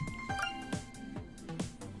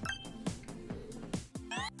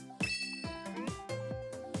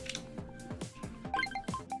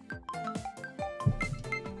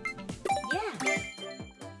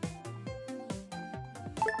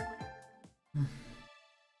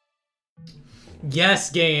 Yes,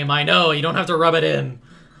 game, I know, you don't have to rub it in.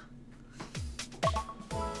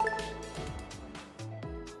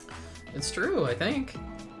 It's true, I think.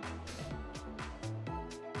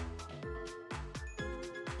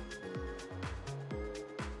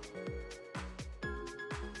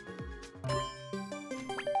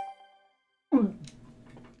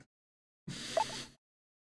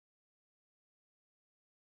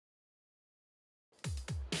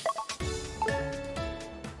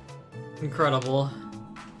 Incredible.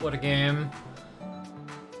 What a game.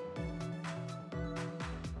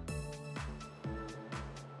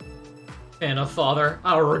 And a father.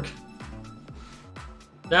 Arg.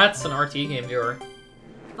 That's an RT game viewer.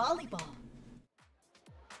 Volleyball.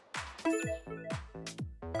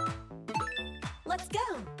 Let's go.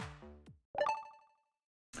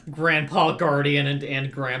 Grandpa Guardian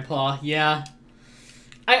and Grandpa. Yeah.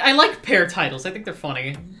 I like pair titles. I think they're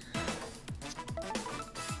funny.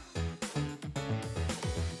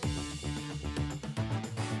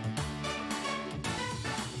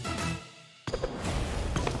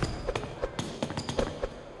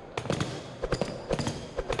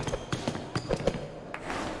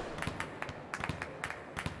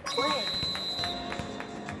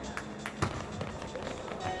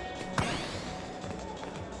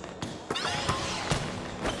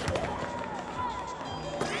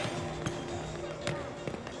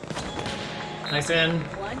 Nice in.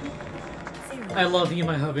 1-0. I love you,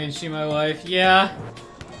 my hubby, and she, my wife. Yeah.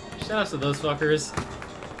 Shoutouts to those fuckers.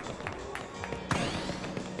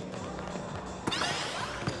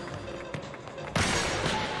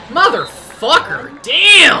 Motherfucker!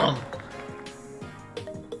 Damn!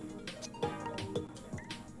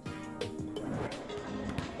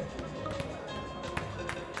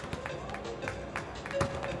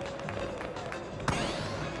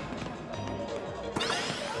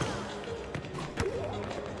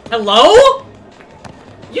 Hello?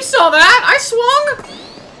 You saw that? I swung?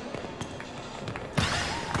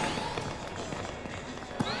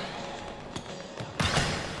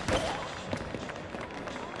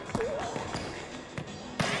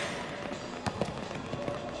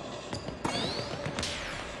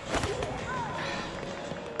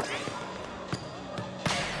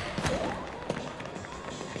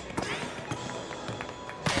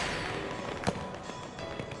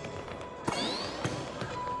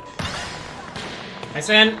 Nice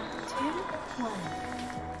in. 2-1.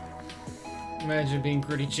 Imagine being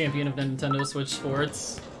gritty champion of Nintendo Switch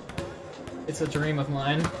Sports. It's a dream of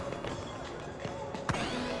mine.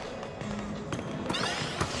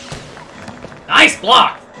 Nice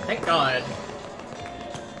block! Thank God.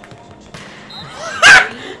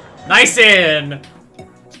 Nice in!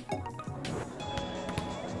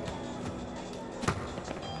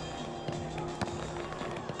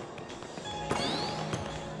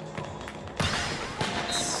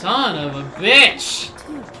 Son of a bitch!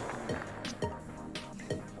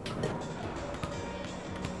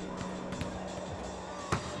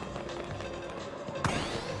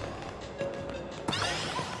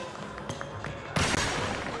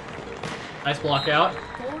 Nice block out.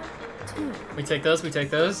 4-2. We take those, we take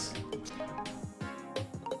those.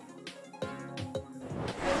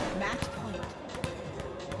 Match point.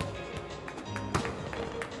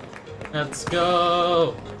 Let's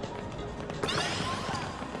go!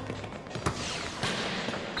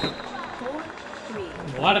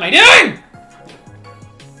 4-3. What am I doing?!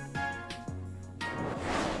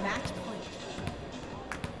 Match point.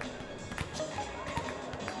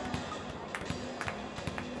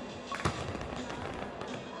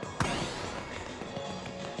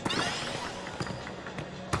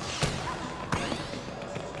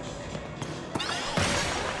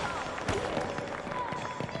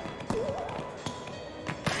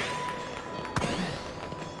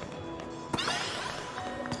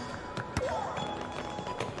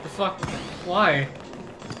 The fuck? Why?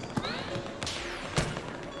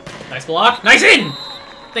 Nice block. Nice in!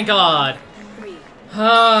 Thank God. 3.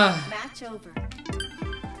 Uh, Match over.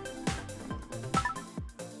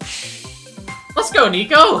 let's go,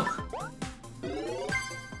 Nico!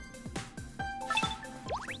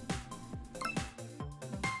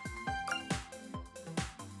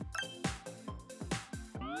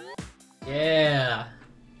 Yeah.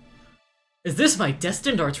 Is this my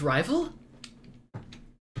destined arch rival?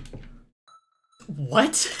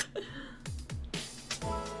 What?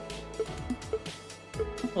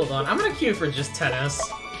 Hold on, I'm gonna queue for just tennis.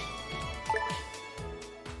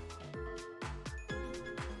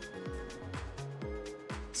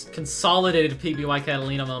 It's consolidated PBY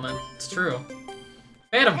Catalina moment. It's true.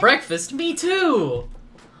 Fan of breakfast? Me too!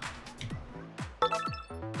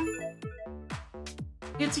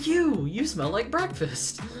 It's you! You smell like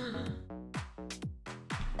breakfast!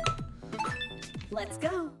 Let's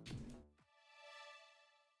go.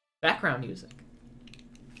 Background music.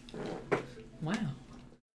 Wow.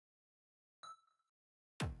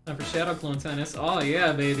 Time for Shadow Clone Tennis. Oh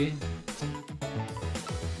yeah, baby.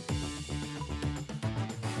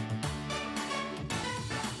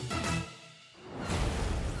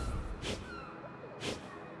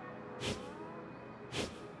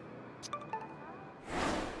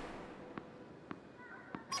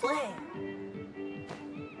 Play.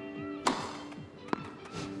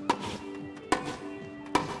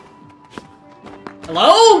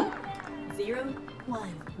 Hello?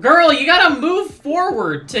 0-1. Girl, you gotta move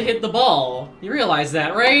forward to hit the ball. You realize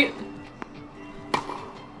that, right?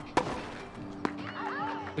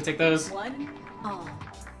 We take those. 1 all.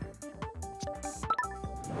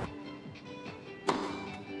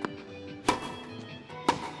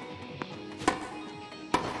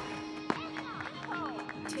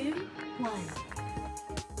 Two, 1.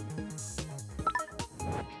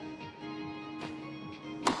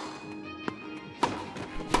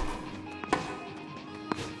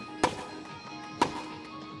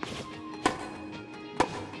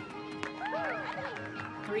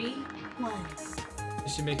 Three, 1. You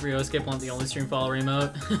should make Rio Escape on the only stream follower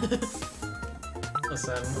emote.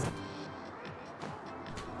 Listen.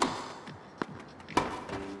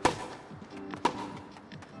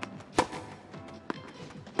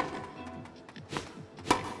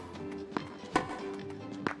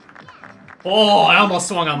 Oh, I almost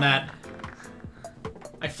swung on that.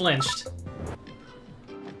 I flinched.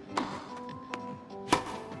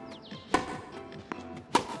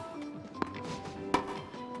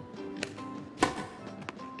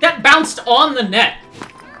 That bounced on the net.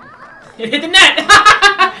 It hit the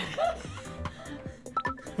net.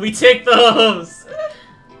 We take those.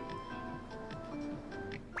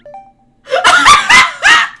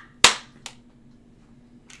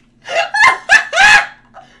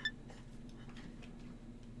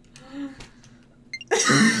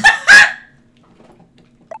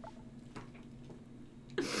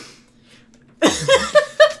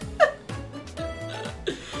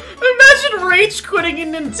 Imagine rage quitting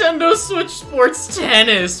in Nintendo Switch Sports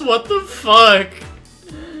Tennis. What the fuck?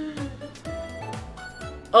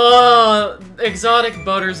 Exotic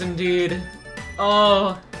butters indeed.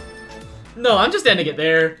 Oh. No, I'm just ending it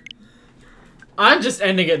there. I'm just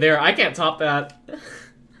ending it there. I can't top that.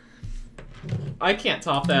 I can't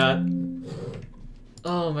top that.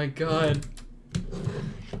 Oh my god.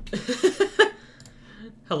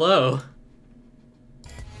 Hello.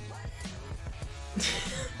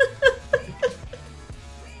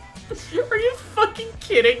 Are you fucking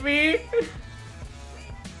kidding me?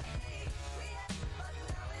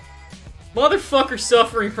 Motherfucker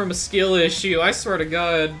suffering from a skill issue, I swear to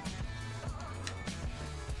god.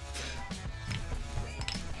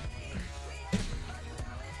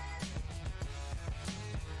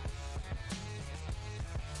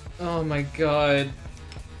 Oh my god.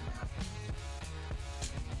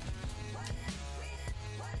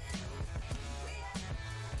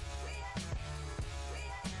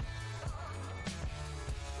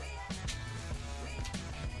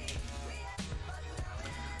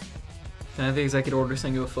 Can I have the executive order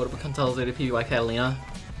send you a photo of a consolidated PBY Catalina?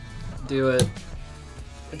 Do it.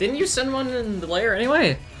 Didn't you send one in the layer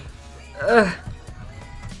anyway? Okay.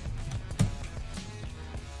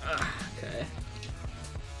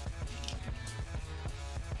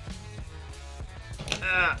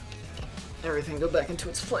 Everything go back into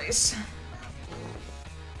its place.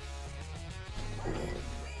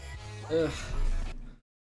 Ugh.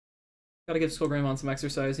 Gotta give Skullgramon some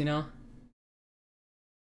exercise, you know?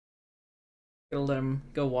 Gotta let him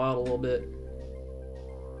go wild a little bit.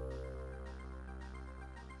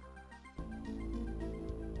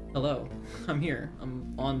 Hello. I'm here.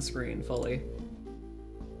 I'm on screen fully.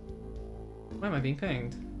 Why am I being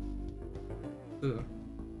pinged? Ooh.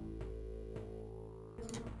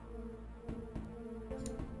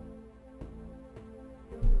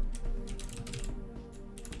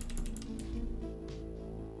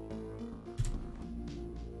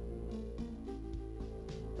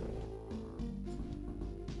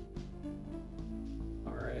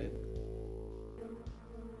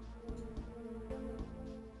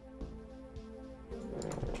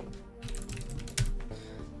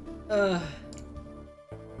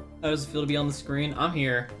 How does it feel to be on the screen? I'm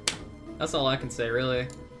here. That's all I can say, really.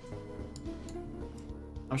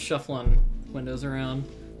 I'm shuffling windows around.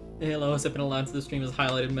 Hey, hello, has it been allowed to the stream as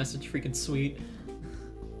highlighted message? Freaking sweet.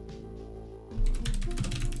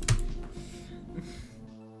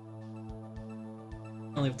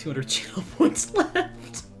 I only have 200 channel points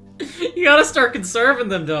left. You gotta start conserving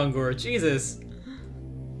them, Dongor. Jesus.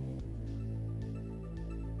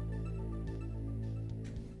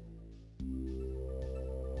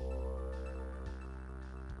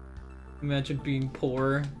 Imagine being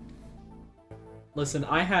poor. Listen,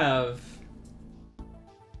 I have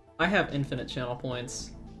infinite channel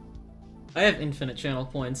points. I have infinite channel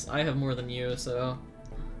points. I have more than you, so...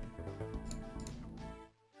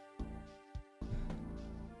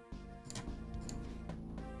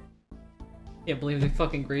 Can't believe they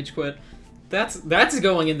fucking rage quit. That's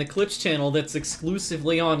going in the clips channel that's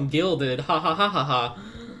exclusively on Gilded. Ha ha ha ha ha.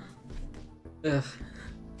 Ugh.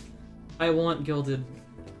 I want Gilded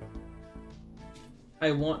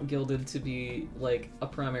to be, like, a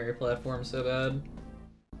primary platform so bad.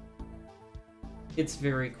 It's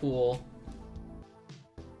very cool.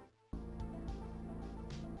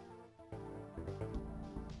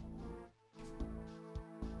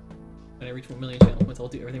 When I reach 1 million channel points, I'll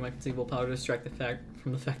do everything in my conceivable power to distract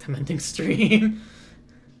from the fact I'm ending stream.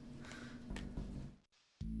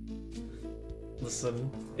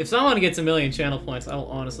 Listen, if someone gets 1 million channel points, I will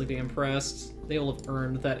honestly be impressed. They will have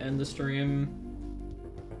earned that end of stream.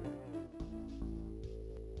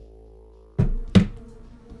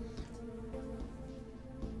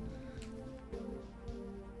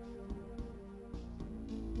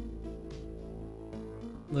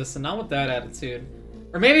 Listen, not with that attitude.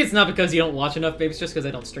 Or maybe it's not because you don't watch enough, maybe it's just because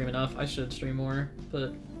I don't stream enough. I should stream more,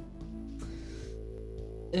 but...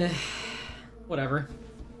 whatever.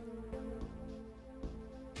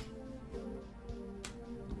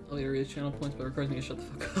 I'll later read channel points, but it requires me to shut the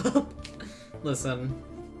fuck up. Listen.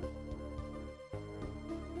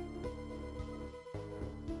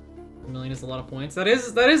 1 million is a lot of points. That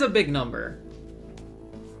is a big number.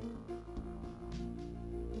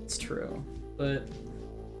 It's true, but...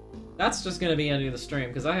 That's just gonna be ending the stream,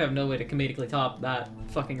 because I have no way to comedically top that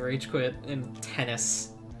fucking rage quit in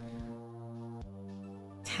tennis.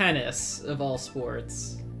 Tennis, of all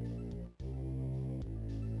sports.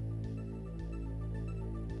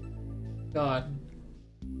 God.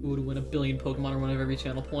 Who would win 1 billion Pokemon or one of every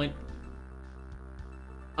channel point?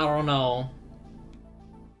 I don't know.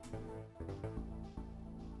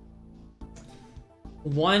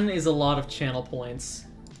 One is a lot of channel points.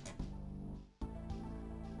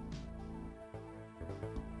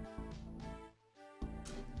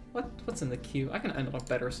 What's in the queue? I can end on a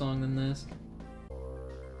better song than this.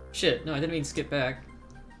 Shit, no, I didn't mean to skip back.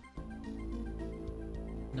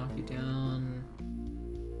 Knock you down.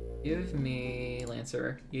 Give me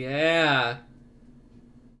Lancer. Yeah!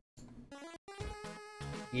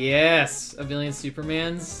 Yes! 1 billion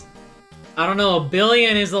Supermans? I don't know, 1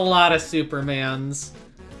 billion is a lot of Supermans.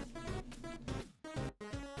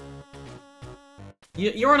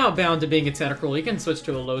 You're not bound to being a tentacruel. You can switch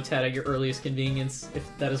to a low tat at your earliest convenience,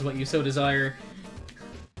 if that is what you so desire.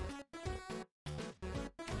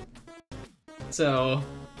 So,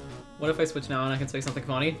 what if I switch now and I can say something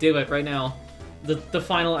funny? Do it, right now. The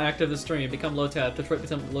final act of the stream. Become low tat. Detroit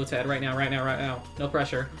become low tat right now, right now, right now. No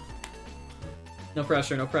pressure. No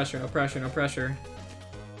pressure, no pressure, no pressure, no pressure.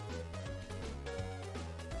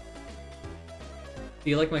 Do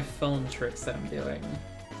you like my phone tricks that I'm doing?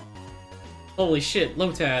 Holy shit,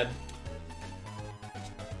 Lotad.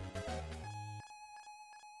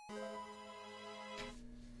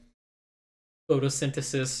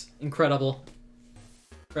 Photosynthesis. Incredible.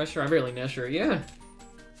 Pressure? I barely measure. Yeah.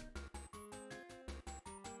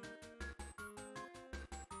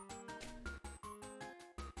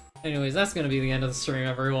 Anyways, that's gonna be the end of the stream,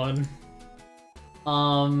 everyone.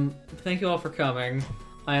 Thank you all for coming.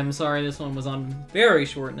 I am sorry this one was on very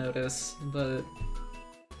short notice, but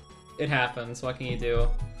it happens. What can you do?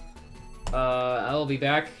 I will be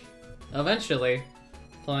back eventually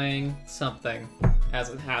playing something as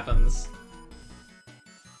it happens.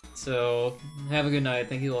 So, have a good night.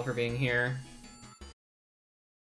 Thank you all for being here.